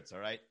good shirts, all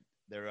right?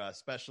 They're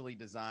specially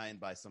designed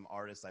by some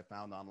artists I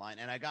found online.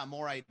 And I got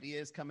more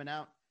ideas coming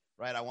out,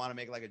 right? I want to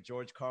make like a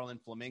George Carlin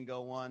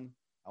flamingo one.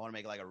 I want to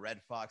make like a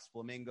Red Fox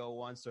flamingo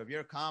one. So if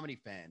you're a comedy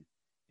fan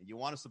and you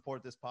want to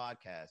support this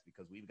podcast,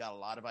 because we've got a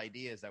lot of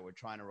ideas that we're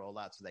trying to roll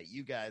out so that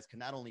you guys can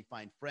not only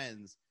find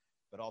friends,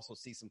 but also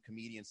see some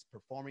comedians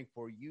performing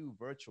for you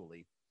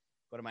virtually,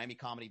 go to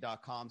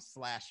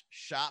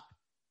miamicomedy.com/shop.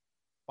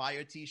 Buy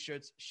your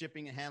t-shirts.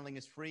 Shipping and handling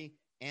is free,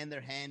 and they're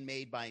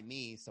handmade by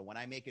me. So when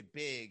I make it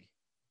big,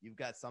 you've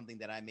got something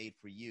that I made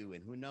for you.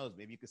 And who knows,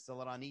 maybe you could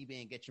sell it on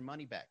eBay and get your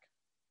money back.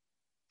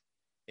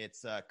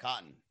 It's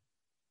cotton.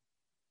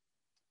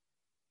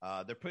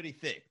 They're pretty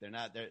thick. They're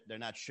not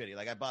shitty.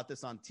 Like I bought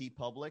this on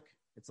TeePublic.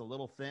 It's a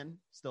little thin.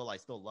 I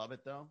still love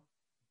it though.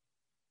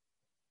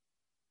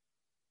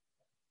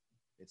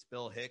 It's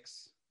Bill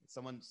Hicks.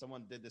 Someone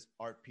did this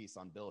art piece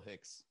on Bill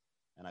Hicks,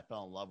 and I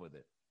fell in love with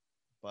it.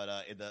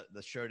 But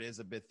the shirt is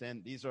a bit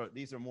thin. These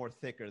are more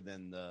thicker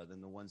than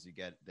the ones you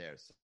get there.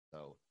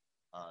 So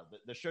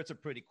the shirts are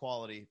pretty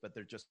quality, but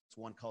they're just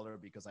one color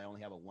because I only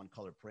have a one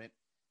color print.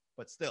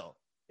 But still,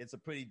 it's a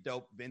pretty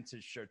dope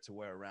vintage shirt to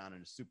wear around,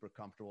 and it's super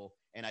comfortable.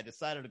 And I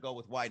decided to go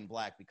with white and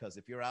black because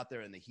if you're out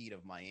there in the heat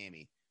of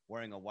Miami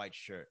wearing a white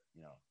shirt,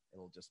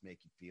 it'll just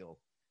make you feel,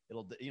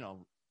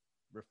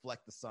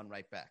 reflect the sun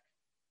right back.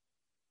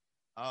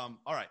 All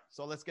right,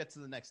 so let's get to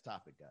the next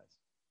topic, guys.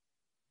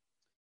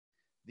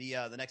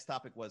 The next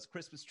topic was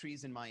Christmas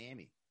trees in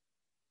Miami.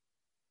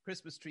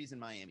 Christmas trees in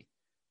Miami.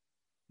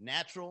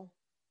 Natural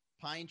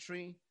pine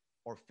tree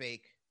or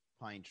fake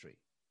pine tree?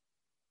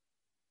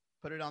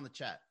 Put it on the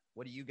chat.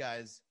 What do you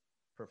guys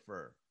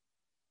prefer?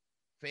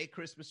 Fake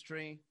Christmas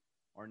tree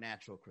or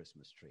natural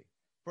Christmas tree?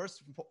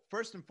 First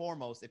and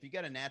foremost, if you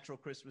get a natural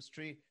Christmas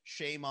tree,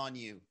 shame on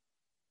you.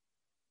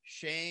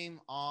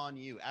 Shame on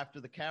you. After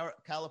the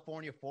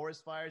California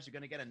forest fires, you're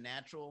going to get a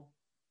natural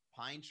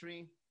pine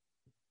tree?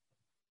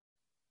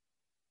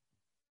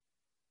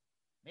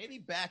 Maybe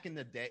back in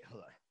the day.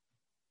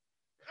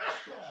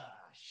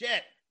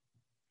 Shit.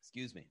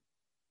 Excuse me.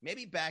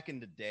 Maybe back in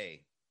the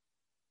day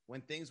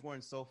when things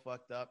weren't so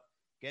fucked up,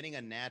 getting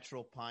a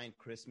natural pine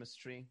Christmas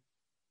tree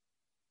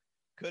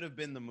could have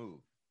been the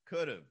move.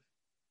 Could have.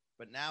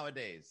 But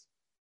nowadays,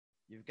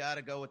 you've got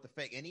to go with the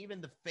fake. And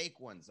even the fake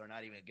ones are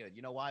not even good.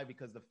 You know why?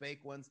 Because the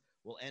fake ones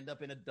will end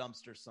up in a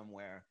dumpster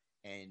somewhere,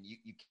 and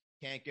you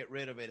can't get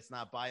rid of it. It's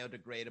not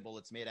biodegradable.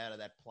 It's made out of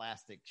that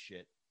plastic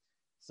shit.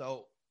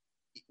 So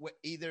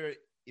either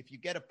if you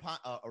get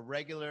a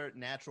regular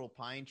natural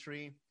pine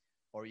tree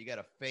or you get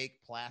a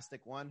fake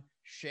plastic one,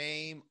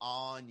 shame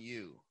on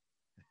you.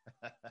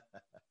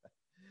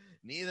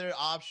 Neither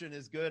option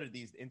is good at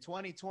these. In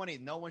 2020,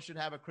 no one should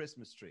have a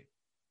Christmas tree.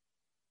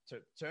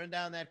 Turn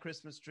down that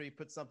Christmas tree,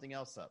 put something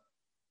else up.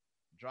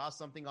 Draw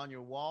something on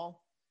your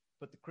wall,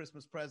 put the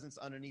Christmas presents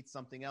underneath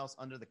something else,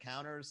 under the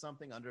counter or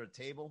something, under a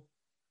table,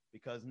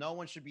 because no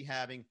one should be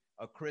having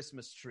a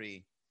Christmas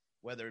tree,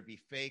 whether it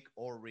be fake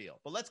or real.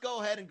 But let's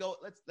go ahead and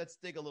let's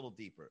dig a little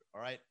deeper,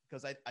 all right?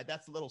 Because I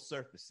that's a little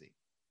surfacey.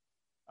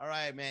 All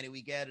right, Manny,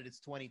 we get it. It's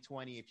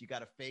 2020. If you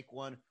got a fake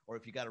one or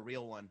if you got a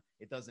real one,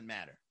 it doesn't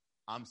matter.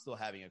 I'm still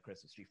having a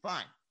Christmas tree.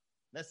 Fine.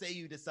 Let's say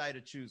you decide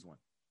to choose one.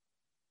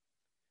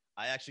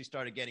 I actually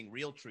started getting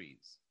real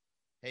trees.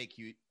 Hey,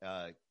 cute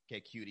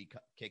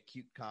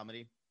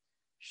comedy.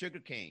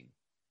 Sugarcane.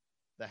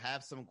 To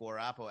have some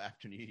guarapo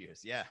after New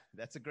Year's. Yeah,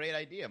 that's a great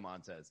idea,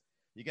 Montez.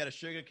 You got a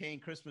sugarcane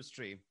Christmas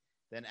tree.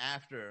 Then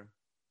after,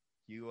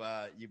 you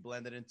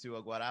blend it into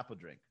a guarapo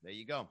drink. There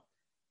you go.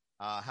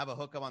 Have a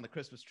hookup on the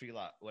Christmas tree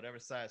lot, whatever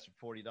size,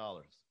 for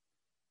 $40.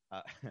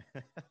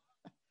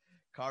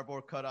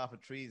 Cardboard cut off of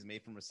trees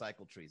made from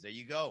recycled trees. There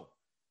you go.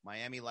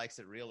 Miami likes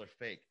it real or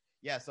fake.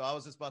 Yeah, so I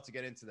was just about to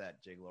get into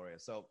that, Jay Gloria.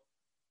 So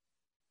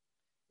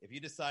if you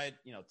decide,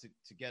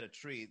 to get a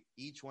tree,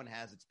 each one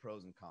has its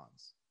pros and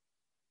cons.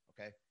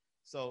 Okay?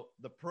 So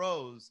the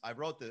pros, I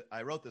wrote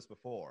this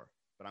before,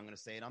 but I'm going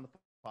to say it on the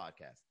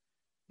podcast.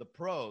 The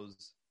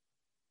pros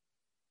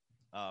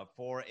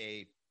for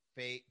a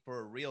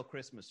real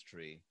Christmas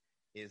tree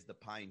is the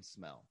pine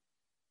smell.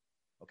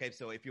 Okay,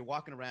 so if you're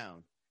walking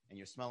around and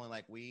you're smelling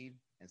like weed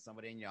and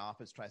somebody in your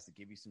office tries to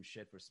give you some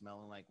shit for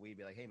smelling like weed,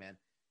 be like, hey, man,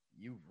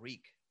 you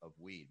reek of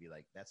weed. Be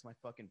like, that's my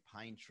fucking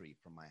pine tree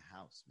from my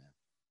house, man.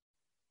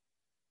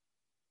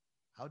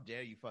 How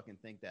dare you fucking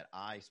think that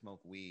I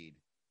smoke weed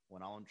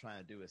when all I'm trying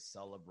to do is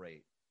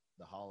celebrate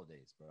the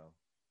holidays, bro?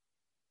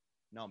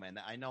 No, man,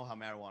 I know how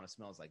marijuana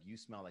smells like. You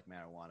smell like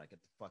marijuana. Get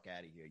the fuck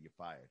out of here. You're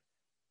fired.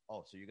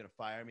 Oh, so you're going to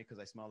fire me because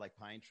I smell like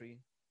pine tree?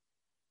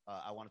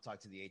 I want to talk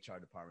to the HR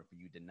department for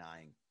you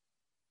denying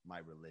my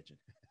religion.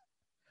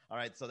 All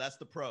right, so that's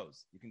the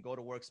pros. You can go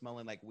to work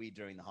smelling like weed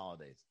during the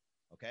holidays,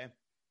 okay?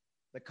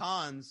 The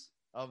cons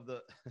of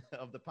the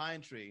of the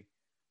pine tree,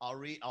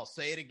 I'll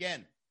say it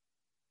again.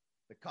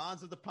 The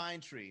cons of the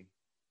pine tree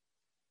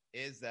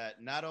is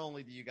that not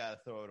only do you got to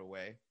throw it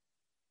away,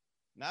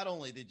 not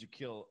only did you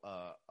kill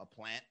a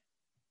plant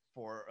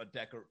for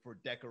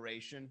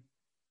decoration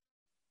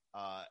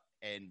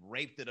and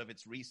raped it of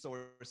its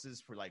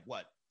resources for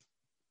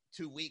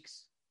 2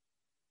 weeks.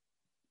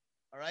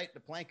 All right, the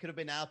plant could have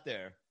been out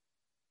there.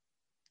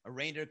 A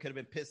reindeer could have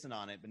been pissing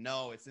on it, but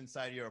no, it's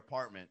inside your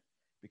apartment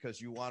because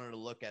you wanted to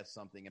look at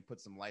something and put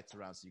some lights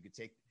around so you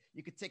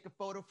could take a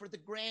photo for the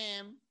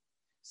gram.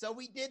 So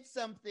we did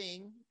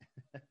something.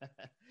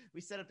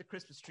 We set up the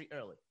Christmas tree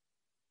early.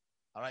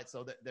 All right,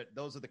 so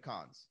those are the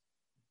cons.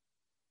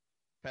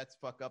 Pets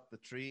fuck up the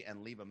tree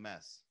and leave a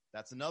mess.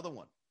 That's another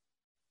one.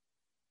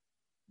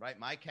 Right?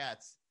 My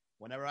cats,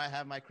 whenever I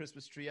have my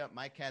Christmas tree up,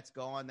 my cats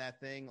go on that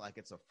thing like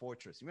it's a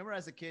fortress. You remember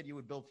as a kid, you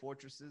would build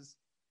fortresses?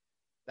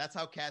 That's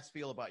how cats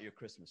feel about your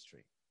Christmas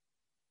tree.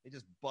 They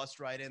just bust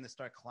right in. They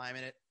start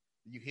climbing it.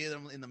 You hear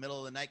them in the middle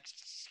of the night,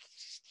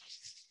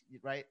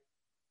 right?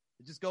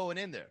 They're just going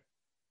in there.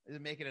 They're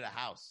making it a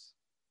house.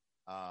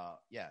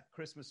 Yeah,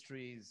 Christmas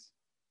trees.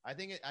 I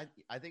think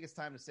it's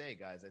time to say,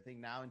 guys. I think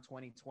now in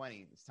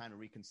 2020, it's time to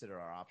reconsider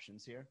our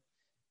options here.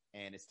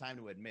 And it's time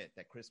to admit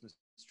that Christmas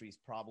trees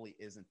probably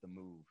isn't the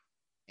move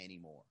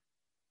anymore.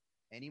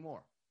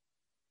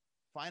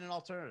 Find an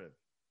alternative.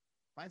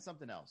 Find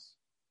something else.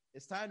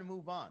 It's time to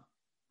move on.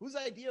 Whose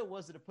idea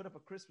was it to put up a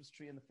Christmas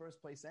tree in the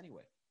first place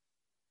anyway?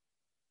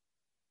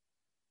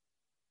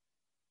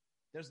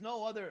 There's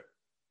no other.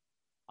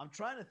 I'm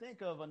trying to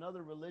think of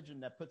another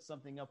religion that puts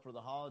something up for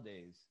the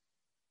holidays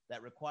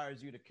that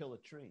requires you to kill a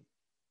tree.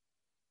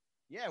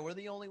 Yeah, we're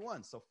the only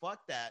ones. So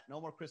fuck that.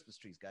 No more Christmas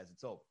trees, guys.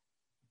 It's over.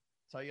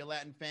 Tell your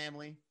Latin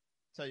family,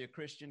 tell your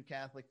Christian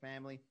Catholic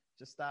family,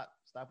 just stop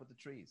with the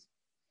trees.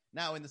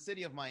 Now, in the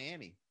city of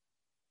Miami,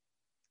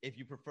 if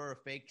you prefer a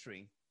fake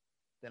tree,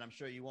 then I'm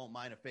sure you won't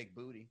mind a fake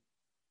booty.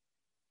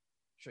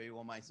 I'm sure you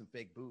won't mind some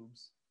fake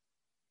boobs,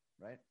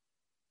 right?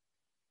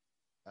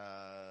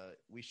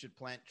 We should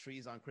plant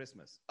trees on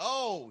Christmas.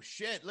 Oh,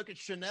 shit. Look at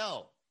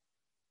Chanel.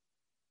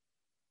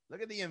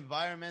 Look at the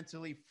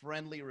environmentally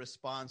friendly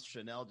response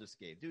Chanel just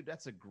gave. Dude,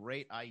 that's a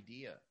great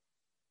idea.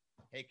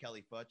 Hey,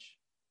 Kelly Futch.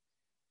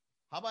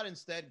 How about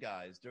instead,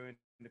 guys, during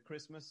the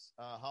Christmas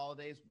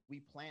holidays, we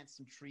plant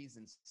some trees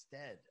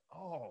instead?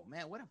 Oh,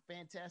 man, what a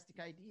fantastic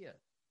idea.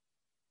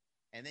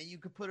 And then you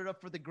could put it up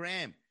for the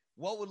gram.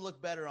 What would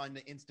look better on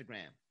the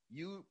Instagram?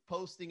 You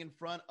posting in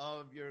front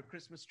of your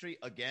Christmas tree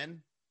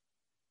again?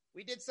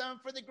 We did something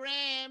for the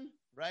gram,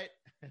 right?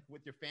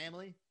 With your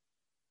family.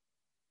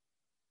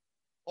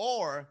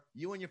 Or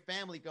you and your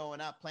family going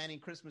out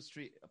planting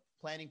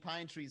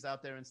pine trees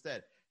out there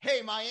instead.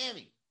 Hey,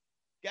 Miami,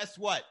 guess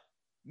what?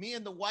 Me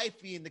and the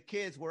wifey and the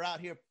kids were out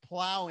here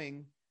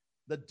plowing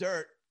the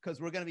dirt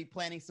because we're going to be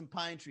planting some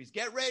pine trees.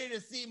 Get ready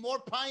to see more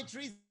pine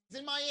trees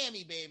in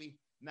Miami, baby.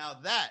 Now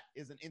that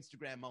is an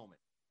Instagram moment.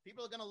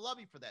 People are going to love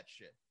you for that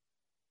shit.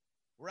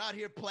 We're out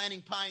here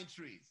planting pine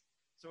trees.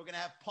 So we're going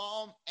to have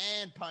palm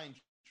and pine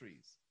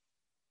trees.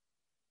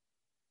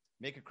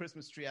 Make a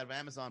Christmas tree out of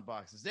Amazon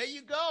boxes. There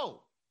you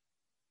go.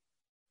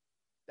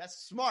 That's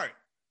smart.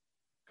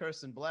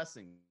 Curse and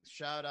blessings.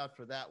 Shout out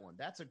for that one.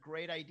 That's a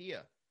great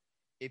idea.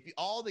 If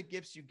all the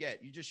gifts you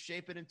get, you just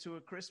shape it into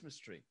a Christmas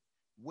tree.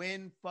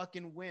 Win,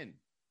 fucking win.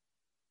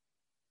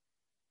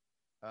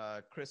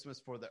 Christmas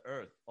for the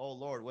earth. Oh,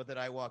 Lord, what did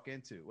I walk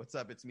into? What's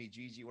up? It's me,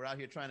 Gigi. We're out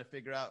here trying to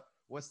figure out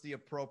what's the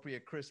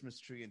appropriate Christmas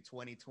tree in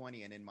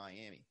 2020 and in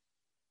Miami.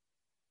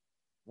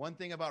 One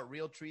thing about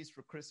real trees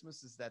for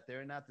Christmas is that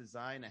they're not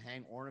designed to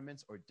hang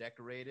ornaments or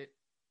decorate it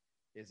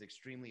is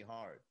extremely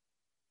hard.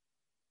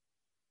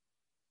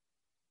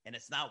 And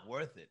it's not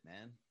worth it,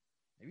 man.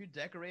 Have you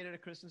decorated a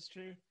Christmas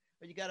tree?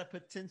 But you got to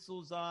put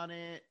tinsels on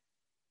it.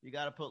 You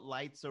got to put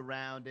lights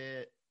around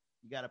it.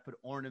 You got to put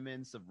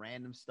ornaments of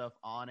random stuff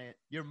on it.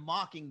 You're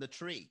mocking the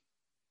tree.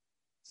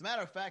 As a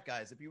matter of fact,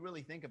 guys, if you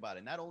really think about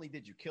it, not only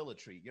did you kill a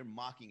tree, you're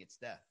mocking its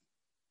death,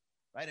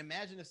 right?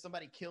 Imagine if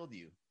somebody killed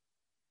you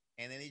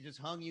and then they just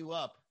hung you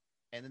up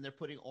and then they're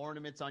putting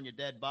ornaments on your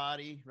dead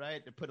body,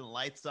 right? They're putting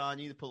lights on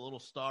you. They put a little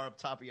star up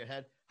top of your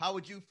head. How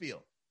would you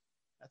feel?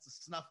 That's a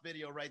snuff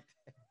video right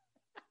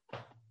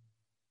there.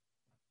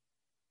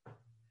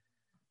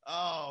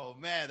 Oh,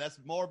 man, that's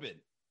morbid,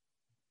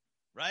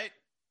 right?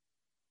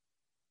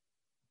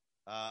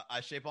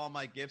 I shape all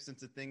my gifts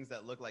into things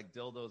that look like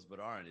dildos but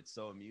aren't. It's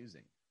so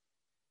amusing.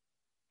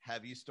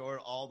 Have you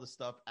stored all the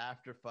stuff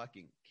after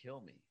fucking?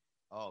 Kill me.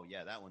 Oh,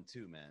 yeah, that one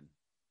too, man.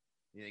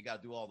 You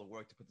got to do all the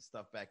work to put the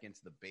stuff back into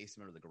the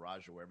basement or the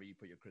garage or wherever you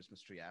put your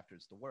Christmas tree after.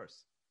 It's the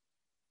worst.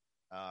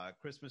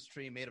 Christmas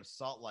tree made of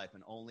Salt Life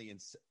and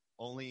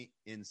only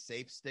in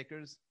safe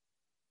stickers.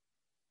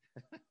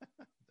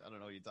 I don't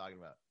know what you're talking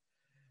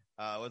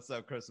about. What's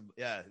up, Chris?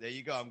 Yeah, there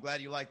you go. I'm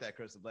glad you like that,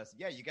 Chris. Bless.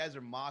 Yeah, you guys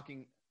are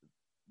mocking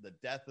the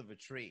death of a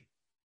tree.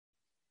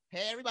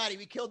 Hey, everybody,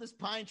 we killed this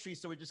pine tree,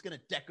 so we're just going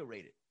to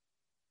decorate it.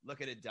 Look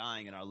at it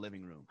dying in our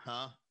living room,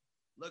 huh?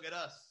 Look at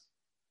us.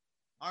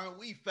 Aren't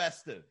we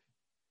festive?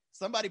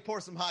 Somebody pour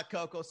some hot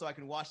cocoa so I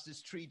can watch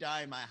this tree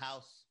die in my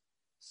house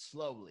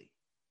slowly.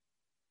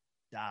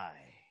 Die.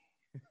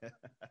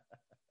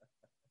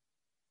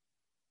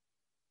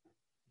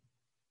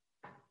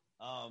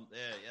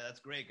 Yeah, that's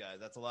great, guys.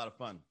 That's a lot of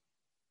fun.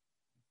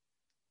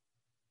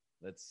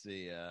 Let's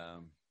see.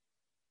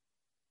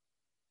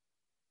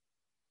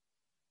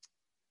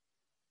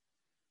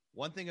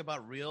 One thing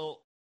about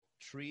real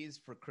trees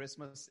for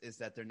Christmas is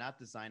that they're not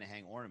designed to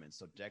hang ornaments,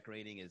 so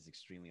decorating is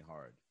extremely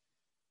hard.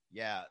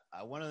 Yeah,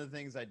 one of the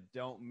things I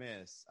don't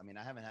miss, I mean,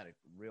 I haven't had a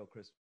real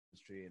Christmas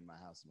tree in my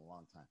house in a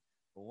long time,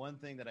 but one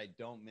thing that I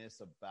don't miss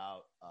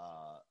about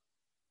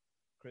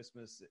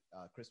Christmas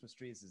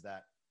trees is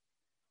that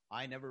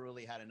I never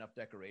really had enough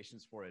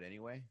decorations for it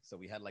anyway. So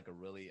we had like a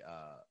really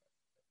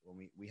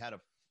when we had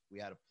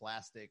a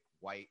plastic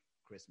white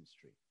Christmas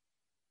tree,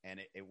 and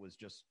it was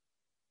just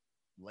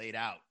laid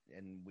out,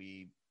 and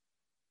we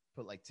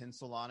put like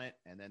tinsel on it,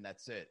 and then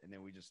that's it. And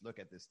then we just look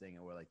at this thing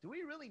and we're like, do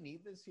we really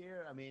need this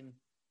here? I mean,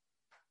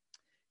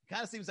 it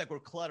kind of seems like we're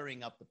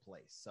cluttering up the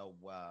place. So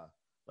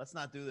let's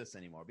not do this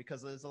anymore,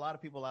 because there's a lot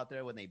of people out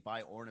there, when they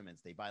buy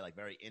ornaments, they buy like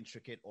very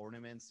intricate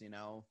ornaments, you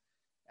know.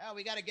 Oh,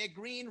 we got to get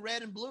green,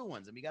 red, and blue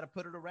ones, and we got to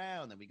put it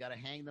around, and we got to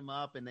hang them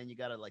up, and then you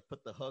got to like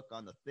put the hook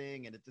on the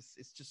thing, and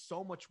it's just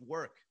so much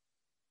work.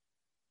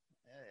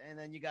 And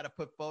then you got to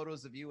put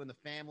photos of you and the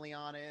family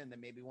on it, and then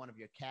maybe one of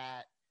your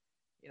cat.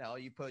 You know,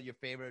 you put your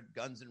favorite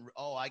Guns and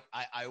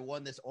I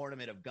won this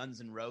ornament of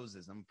Guns N'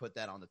 Roses. I'm gonna put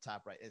that on the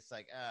top right. It's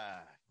like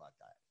fuck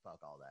that, fuck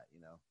all that.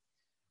 You know,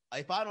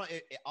 if I don't,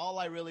 all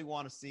I really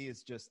want to see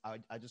is just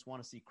I just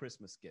want to see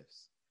Christmas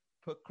gifts.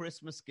 Put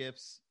Christmas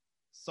gifts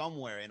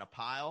somewhere in a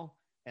pile,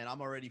 and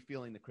I'm already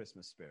feeling the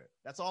Christmas spirit.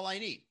 That's all I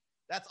need.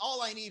 That's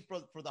all I need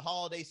for the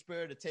holiday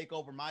spirit to take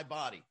over my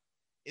body,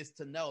 is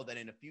to know that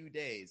in a few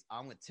days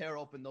I'm gonna tear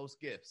open those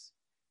gifts.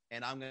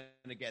 And I'm going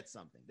to get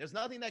something. There's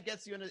nothing that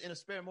gets you in a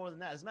spirit more than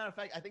that. As a matter of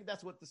fact, I think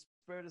that's what the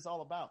spirit is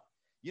all about.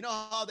 You know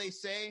how they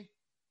say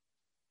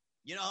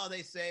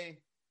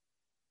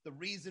the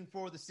reason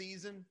for the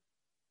season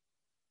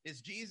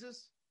is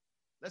Jesus?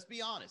 Let's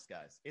be honest,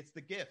 guys. It's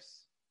the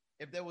gifts.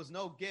 If there was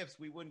no gifts,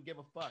 we wouldn't give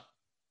a fuck.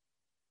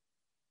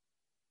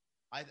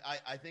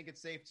 I think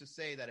it's safe to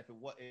say that if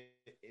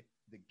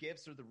the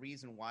gifts are the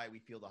reason why we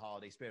feel the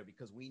holiday spirit,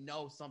 because we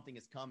know something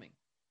is coming.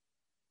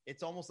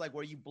 It's almost like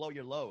where you blow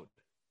your load.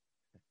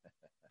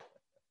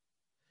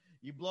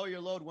 You blow your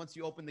load once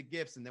you open the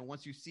gifts, and then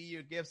once you see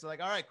your gifts, like,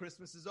 all right,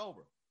 Christmas is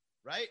over,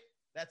 right?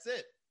 That's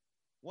it.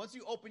 Once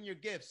you open your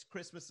gifts,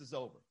 Christmas is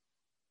over.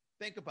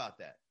 Think about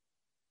that.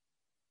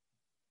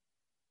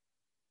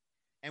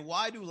 And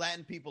why do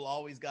Latin people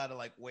always got to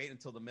like wait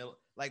until the middle?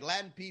 Like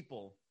Latin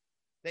people,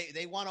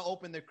 they want to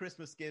open their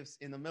Christmas gifts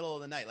in the middle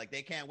of the night. Like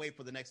they can't wait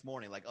for the next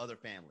morning like other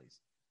families.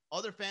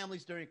 Other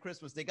families during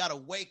Christmas, they got to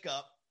wake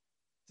up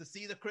to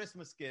see the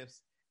Christmas gifts,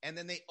 and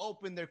then they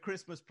open their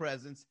Christmas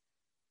presents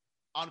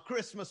on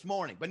Christmas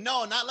morning. But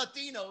no, not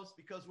Latinos,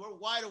 because we're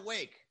wide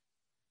awake.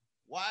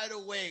 wide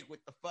awake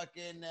with the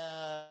fucking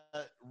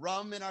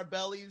rum in our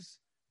bellies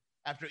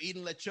after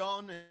eating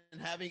lechon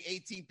and having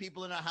 18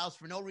 people in our house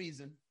for no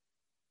reason.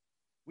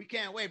 We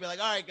can't wait. Be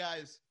like, all right,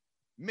 guys,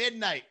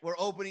 midnight, we're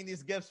opening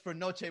these gifts for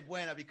Noche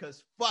Buena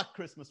because fuck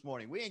Christmas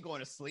morning. We ain't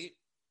going to sleep.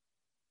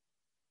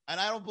 And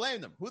I don't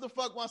blame them. Who the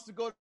fuck wants to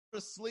go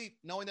to sleep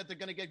knowing that they're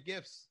going to get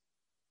gifts?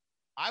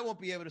 I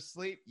won't be able to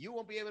sleep. You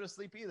won't be able to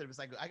sleep either. It's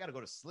like, I got to go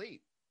to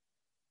sleep.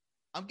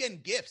 I'm getting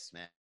gifts,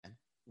 man.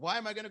 Why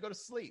am I going to go to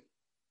sleep?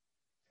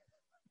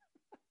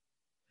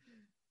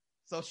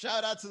 So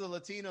shout out to the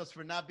Latinos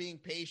for not being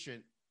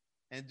patient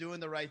and doing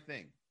the right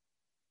thing.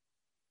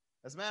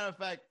 As a matter of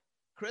fact,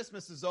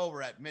 Christmas is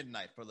over at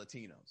midnight for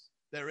Latinos.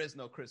 There is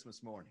no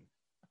Christmas morning.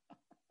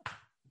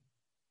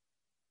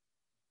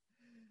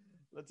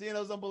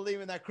 Latinos don't believe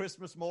in that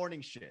Christmas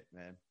morning shit,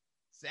 man.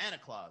 Santa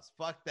Claus,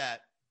 fuck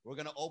that. We're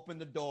going to open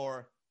the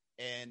door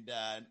and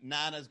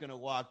Nana's going to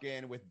walk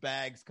in with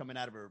bags coming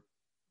out of her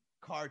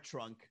car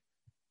trunk.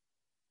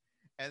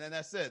 And then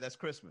that's it. That's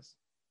Christmas.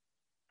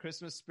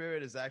 Christmas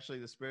spirit is actually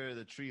the spirit of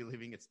the tree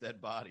leaving its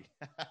dead body.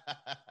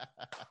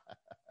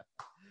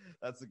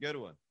 That's a good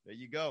one. There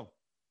you go.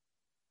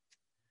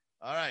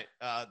 All right.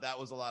 That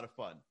was a lot of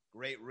fun.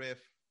 Great riff.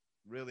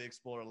 Really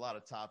explored a lot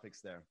of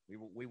topics there.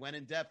 We went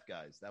in depth,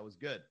 guys. That was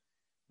good.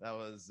 That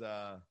was,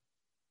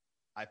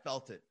 I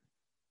felt it.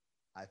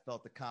 I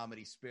felt the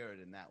comedy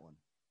spirit in that one.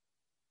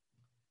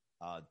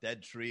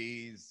 Dead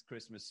trees,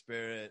 Christmas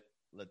spirit,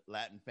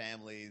 Latin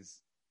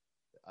families.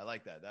 I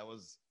like that. That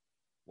was,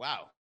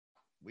 wow.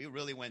 We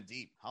really went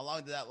deep. How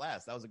long did that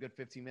last? That was a good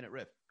 15-minute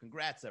riff.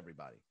 Congrats,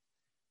 everybody.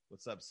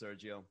 What's up,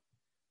 Sergio?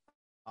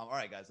 All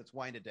right, guys, let's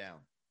wind it down.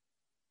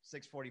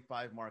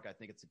 6:45 mark. I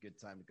think it's a good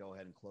time to go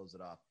ahead and close it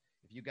off.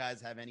 If you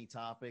guys have any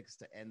topics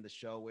to end the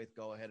show with,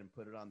 go ahead and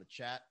put it on the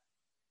chat.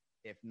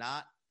 If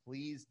not,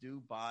 please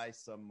do buy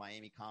some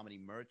Miami Comedy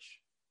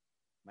merch,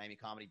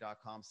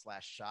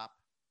 miamicomedy.com/shop.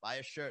 Buy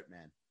a shirt,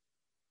 man.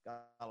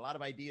 Got a lot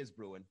of ideas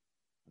brewing.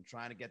 I'm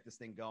trying to get this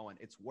thing going.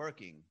 It's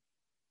working,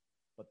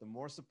 but the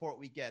more support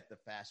we get, the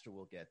faster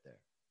we'll get there.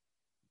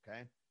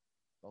 Okay?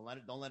 Don't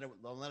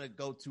let it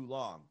go too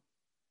long.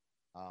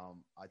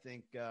 I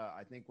think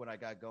what I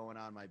got going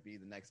on might be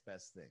the next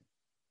best thing.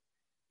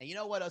 And you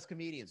know what, us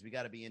comedians, we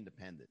got to be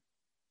independent.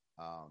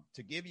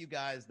 To give you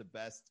guys the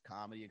best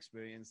comedy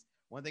experience,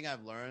 one thing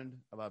I've learned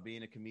about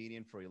being a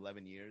comedian for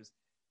 11 years,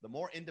 the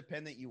more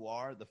independent you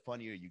are, the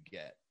funnier you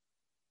get.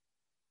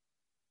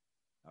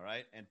 All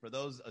right? And for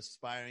those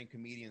aspiring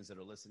comedians that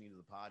are listening to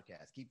the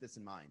podcast, keep this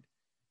in mind.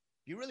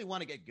 If you really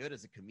want to get good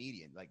as a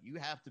comedian, like, you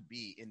have to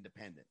be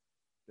independent.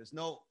 There's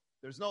no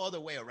other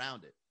way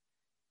around it.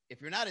 If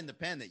you're not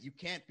independent, you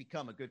can't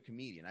become a good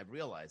comedian. I've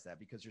realized that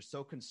because you're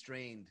so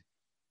constrained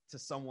to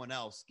someone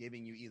else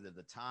giving you either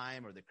the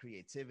time or the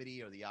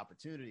creativity or the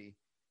opportunity.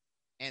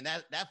 And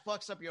that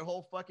fucks up your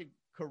whole fucking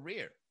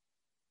career.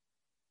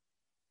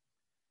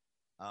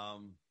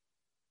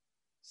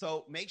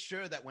 So make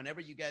sure that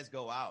whenever you guys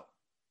go out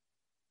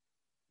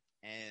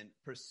and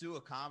pursue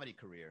a comedy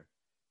career,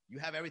 you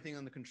have everything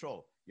under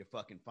control. Your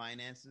fucking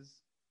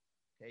finances.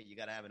 Okay. You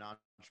got to have an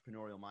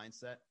entrepreneurial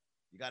mindset.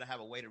 You got to have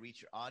a way to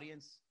reach your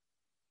audience.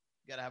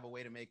 You got to have a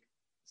way to make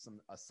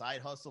a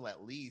side hustle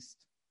at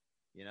least,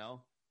 you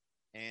know,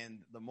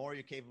 and the more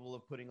you're capable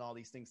of putting all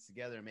these things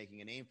together and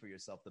making a name for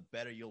yourself, the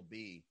better you'll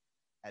be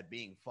at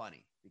being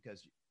funny,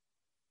 because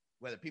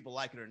whether people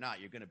like it or not,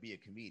 you're going to be a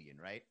comedian,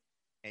 right?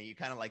 And you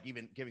kind of like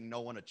even giving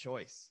no one a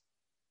choice.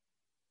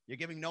 You're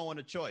giving no one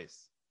a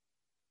choice.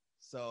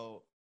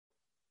 So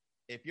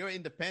if you're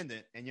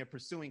independent and you're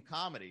pursuing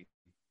comedy,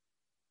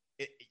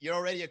 you're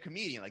already a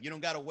comedian. Like, you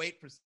don't got to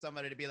wait for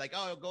somebody to be like,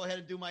 oh, go ahead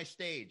and do my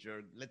stage,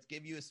 or let's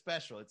give you a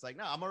special. It's like,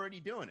 no, I'm already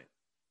doing it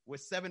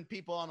with 7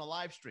 people on a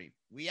live stream.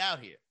 We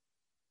out here.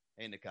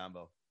 Hey,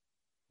 Nicombo.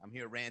 I'm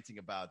here ranting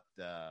about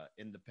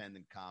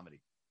independent comedy.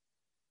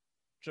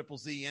 Triple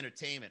Z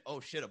Entertainment. Oh,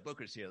 shit, a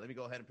booker's here. Let me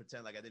go ahead and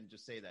pretend like I didn't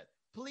just say that.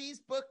 Please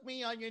book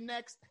me on your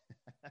next.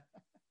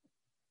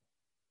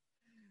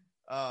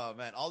 Oh,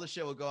 man. All the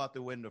shit will go out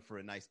the window for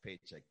a nice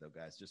paycheck, though,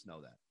 guys. Just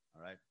know that.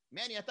 All right.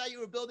 Manny, I thought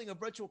you were building a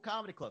virtual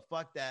comedy club.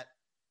 Fuck that.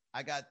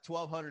 I got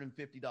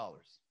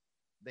 $1,250.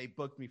 They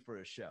booked me for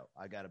a show.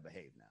 I got to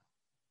behave now.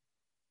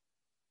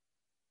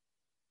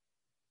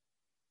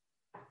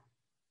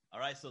 All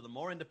right. So the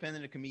more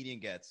independent a comedian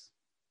gets,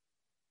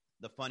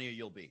 the funnier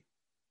you'll be.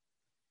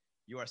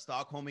 You are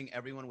Stockholming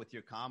everyone with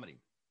your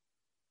comedy.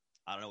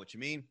 I don't know what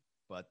you mean,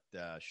 but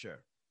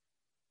sure.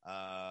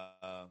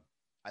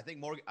 I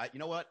think Morgan, you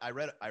know what? I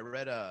read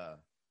a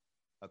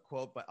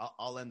quote, but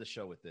I'll end the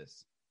show with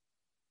this.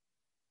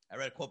 I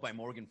read a quote by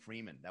Morgan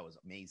Freeman that was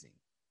amazing.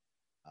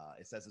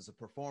 It says, as a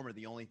performer,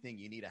 the only thing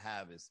you need to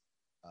have is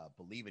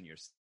believe in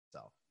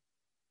yourself.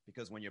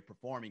 Because when you're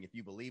performing, if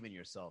you believe in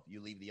yourself, you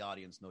leave the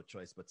audience no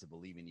choice but to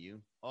believe in you.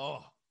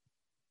 Oh,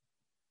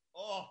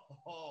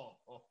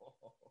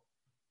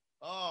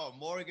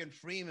 Morgan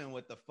Freeman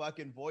with the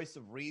fucking voice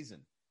of reason.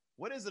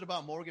 What is it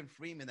about Morgan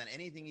Freeman that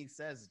anything he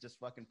says is just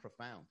fucking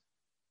profound?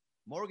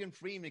 Morgan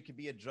Freeman could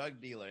be a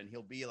drug dealer and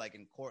he'll be like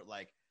in court,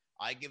 like,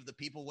 I give the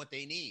people what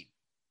they need.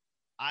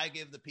 I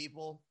give the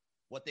people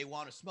what they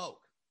want to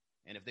smoke.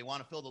 And if they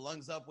want to fill the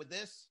lungs up with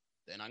this,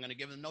 then I'm going to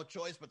give them no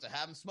choice but to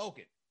have them smoke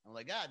it. I'm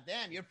like, God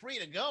damn, you're free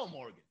to go,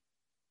 Morgan.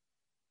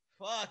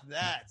 Fuck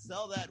that.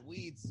 Sell that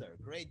weed, sir.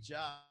 Great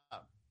job.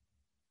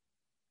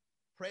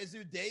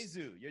 Prezu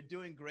Dezu, you're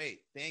doing great.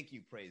 Thank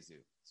you, Prezu.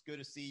 It's good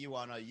to see you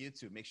on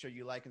YouTube. Make sure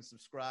you like and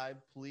subscribe,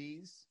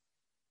 please.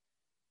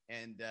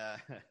 And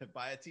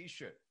buy a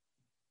t-shirt.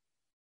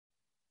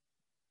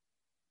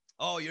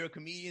 Oh, you're a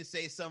comedian,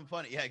 say something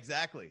funny. Yeah,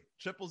 exactly.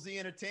 Triple Z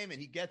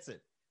Entertainment, he gets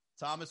it.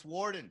 Thomas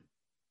Warden,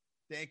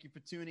 thank you for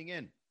tuning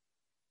in.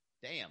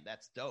 Damn,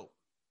 that's dope.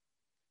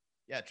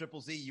 Yeah, Triple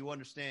Z, you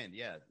understand.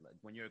 Yeah, like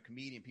when you're a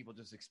comedian, people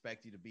just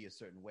expect you to be a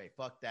certain way.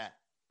 Fuck that.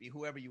 Be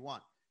whoever you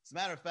want. As a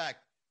matter of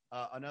fact,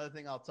 another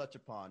thing I'll touch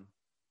upon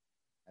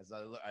as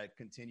I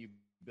continue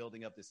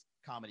building up this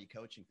comedy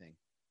coaching thing.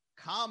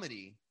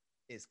 Comedy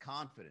is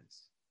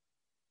confidence.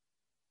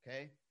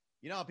 Okay?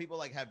 You know how people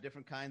like have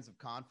different kinds of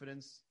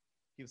confidence?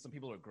 Some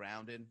people are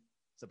grounded.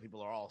 Some people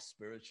are all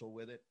spiritual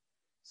with it.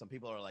 Some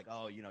people are like,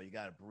 oh, you know, you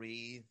got to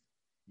breathe.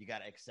 You got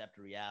to accept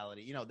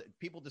reality. You know,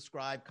 people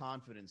describe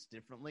confidence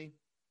differently.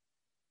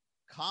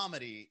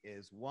 Comedy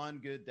is one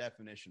good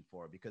definition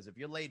for it, because if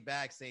you're laid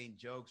back saying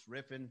jokes,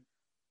 riffing,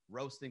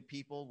 roasting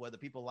people, whether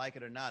people like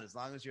it or not, as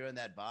long as you're in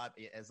that vibe,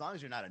 as long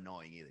as you're not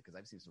annoying either, because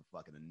I've seen some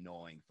fucking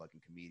annoying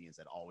fucking comedians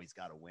that always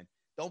got to win.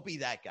 Don't be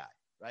that guy,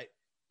 right?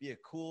 Be a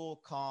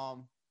cool,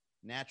 calm,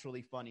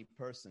 naturally funny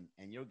person,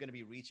 and you're going to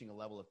be reaching a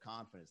level of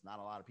confidence not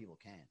a lot of people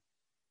can.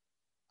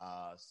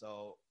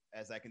 So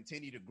as I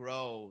continue to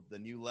grow the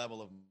new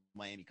level of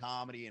Miami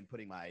comedy and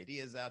putting my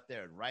ideas out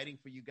there and writing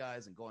for you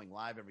guys and going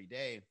live every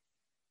day,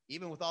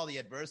 even with all the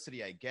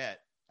adversity I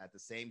get at the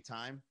same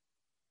time,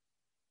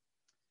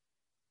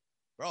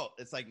 bro,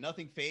 it's like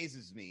nothing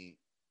phases me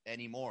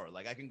anymore.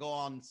 Like I can go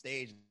on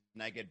stage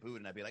and I get booed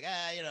and I'd be like,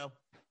 you know,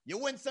 you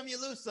win some,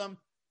 you lose some.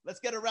 Let's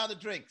get around the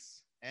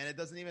drinks. And it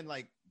doesn't even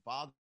like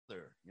bother,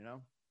 you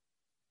know?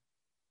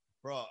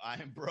 Bro, I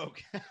am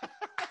broke.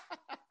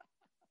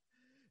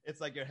 It's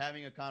like you're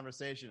having a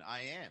conversation.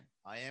 I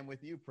am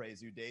with you,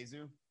 Prezu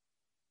Dezu.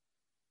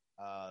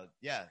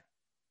 Yeah,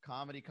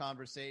 comedy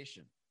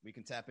conversation. We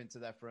can tap into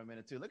that for a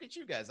minute too. Look at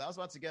you guys. I was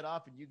about to get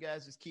off and you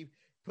guys just keep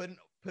putting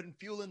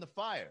fuel in the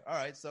fire. All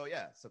right, so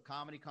yeah, so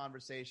comedy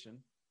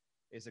conversation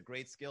is a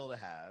great skill to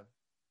have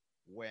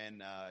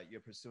when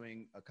you're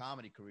pursuing a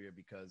comedy career,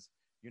 because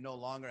you no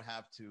longer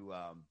have to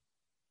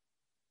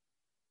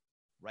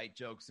write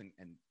jokes and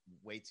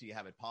wait till you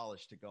have it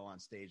polished to go on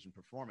stage and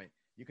perform it.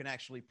 You can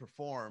actually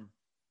perform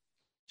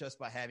just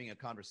by having a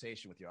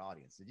conversation with your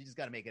audience. You just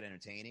got to make it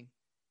entertaining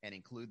and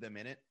include them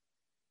in it.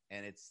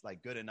 And it's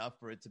like good enough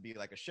for it to be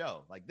like a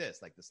show like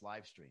this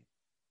live stream.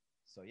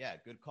 So yeah,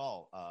 good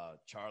call,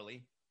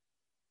 Charlie.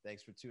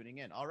 Thanks for tuning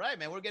in. All right,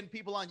 man, we're getting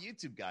people on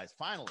YouTube, guys.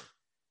 Finally.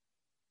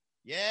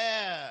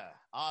 Yeah,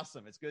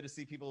 awesome. It's good to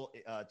see people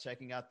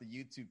checking out the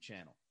YouTube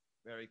channel.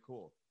 Very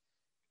cool.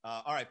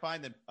 All right,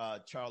 fine then,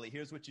 Charlie.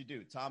 Here's what you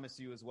do. Thomas,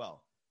 you as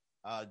well.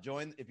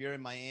 Join, if you're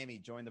in Miami,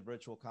 join the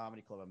virtual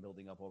comedy club I'm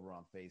building up over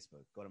on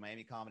Facebook. Go to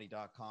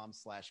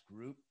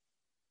miamicomedy.com/group.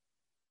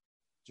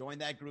 Join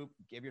that group.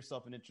 Give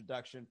yourself an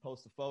introduction.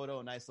 Post a photo,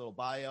 a nice little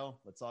bio.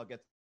 Let's all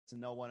get to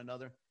know one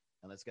another,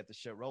 and let's get the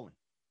shit rolling.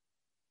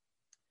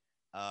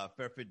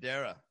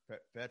 Ferfidera.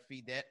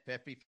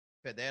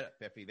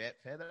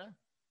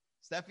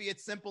 Steffi,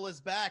 It's Simple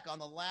is back on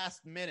the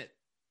last minute.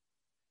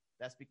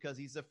 That's because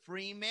he's a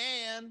free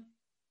man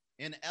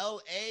in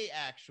L.A.,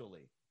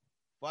 actually.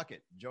 Fuck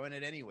it. Join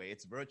it anyway.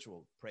 It's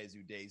virtual,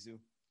 Prezu Dezu.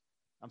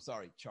 I'm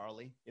sorry,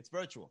 Charlie. It's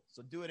virtual,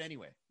 so do it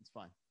anyway. It's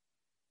fine.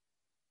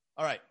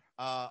 All right,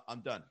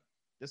 I'm done.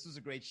 This was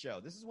a great show.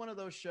 This is one of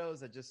those shows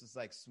that just is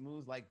like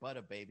smooth like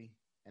butter, baby.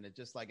 And it's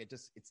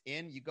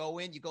in. You go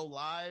in, you go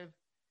live,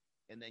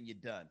 and then you're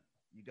done.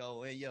 You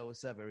go in, yo,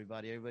 what's up,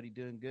 everybody? Everybody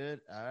doing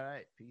good? All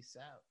right, peace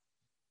out.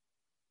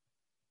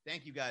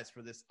 Thank you guys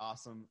for this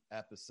awesome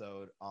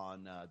episode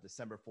on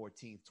December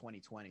 14th,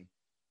 2020.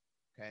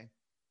 Okay?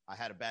 I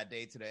had a bad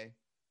day today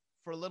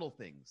for little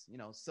things, you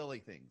know, silly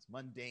things,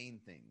 mundane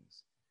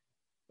things.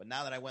 But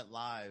now that I went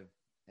live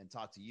and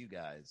talked to you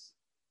guys,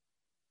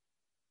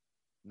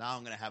 now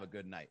I'm going to have a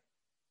good night.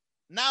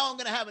 Now I'm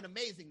going to have an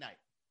amazing night,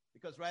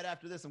 because right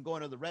after this, I'm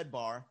going to the Red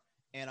Bar,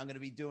 and I'm going to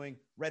be doing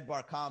Red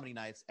Bar comedy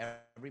nights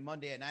every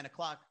Monday at 9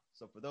 o'clock.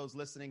 So for those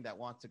listening that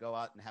want to go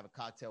out and have a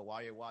cocktail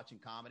while you're watching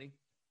comedy,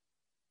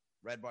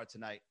 Red Bar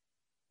tonight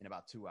in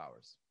about 2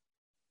 hours.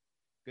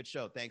 Good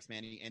show. Thanks,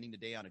 Manny. Ending the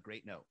day on a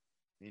great note.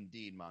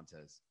 Indeed,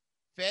 Montez.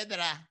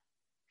 Fedra.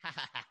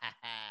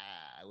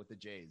 With the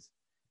J's.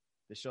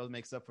 The show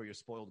makes up for your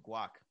spoiled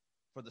guac.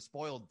 For the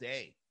spoiled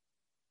day.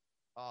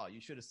 Oh,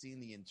 you should have seen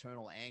the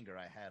internal anger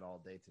I had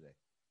all day today.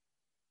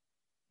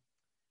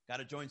 Got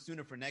to join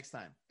sooner for next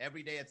time.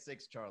 Every day at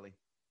 6, Charlie.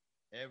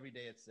 Every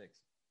day at 6.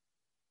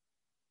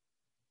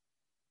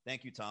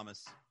 Thank you,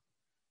 Thomas.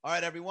 All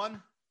right,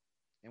 everyone.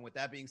 And with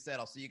that being said,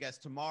 I'll see you guys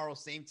tomorrow,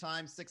 same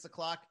time, 6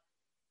 o'clock.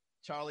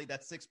 Charlie,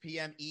 that's 6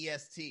 p.m.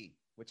 EST,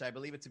 which I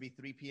believe it to be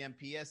 3 p.m.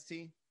 PST.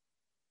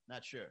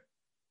 Not sure.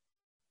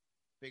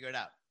 Figure it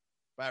out.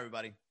 Bye,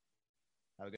 everybody.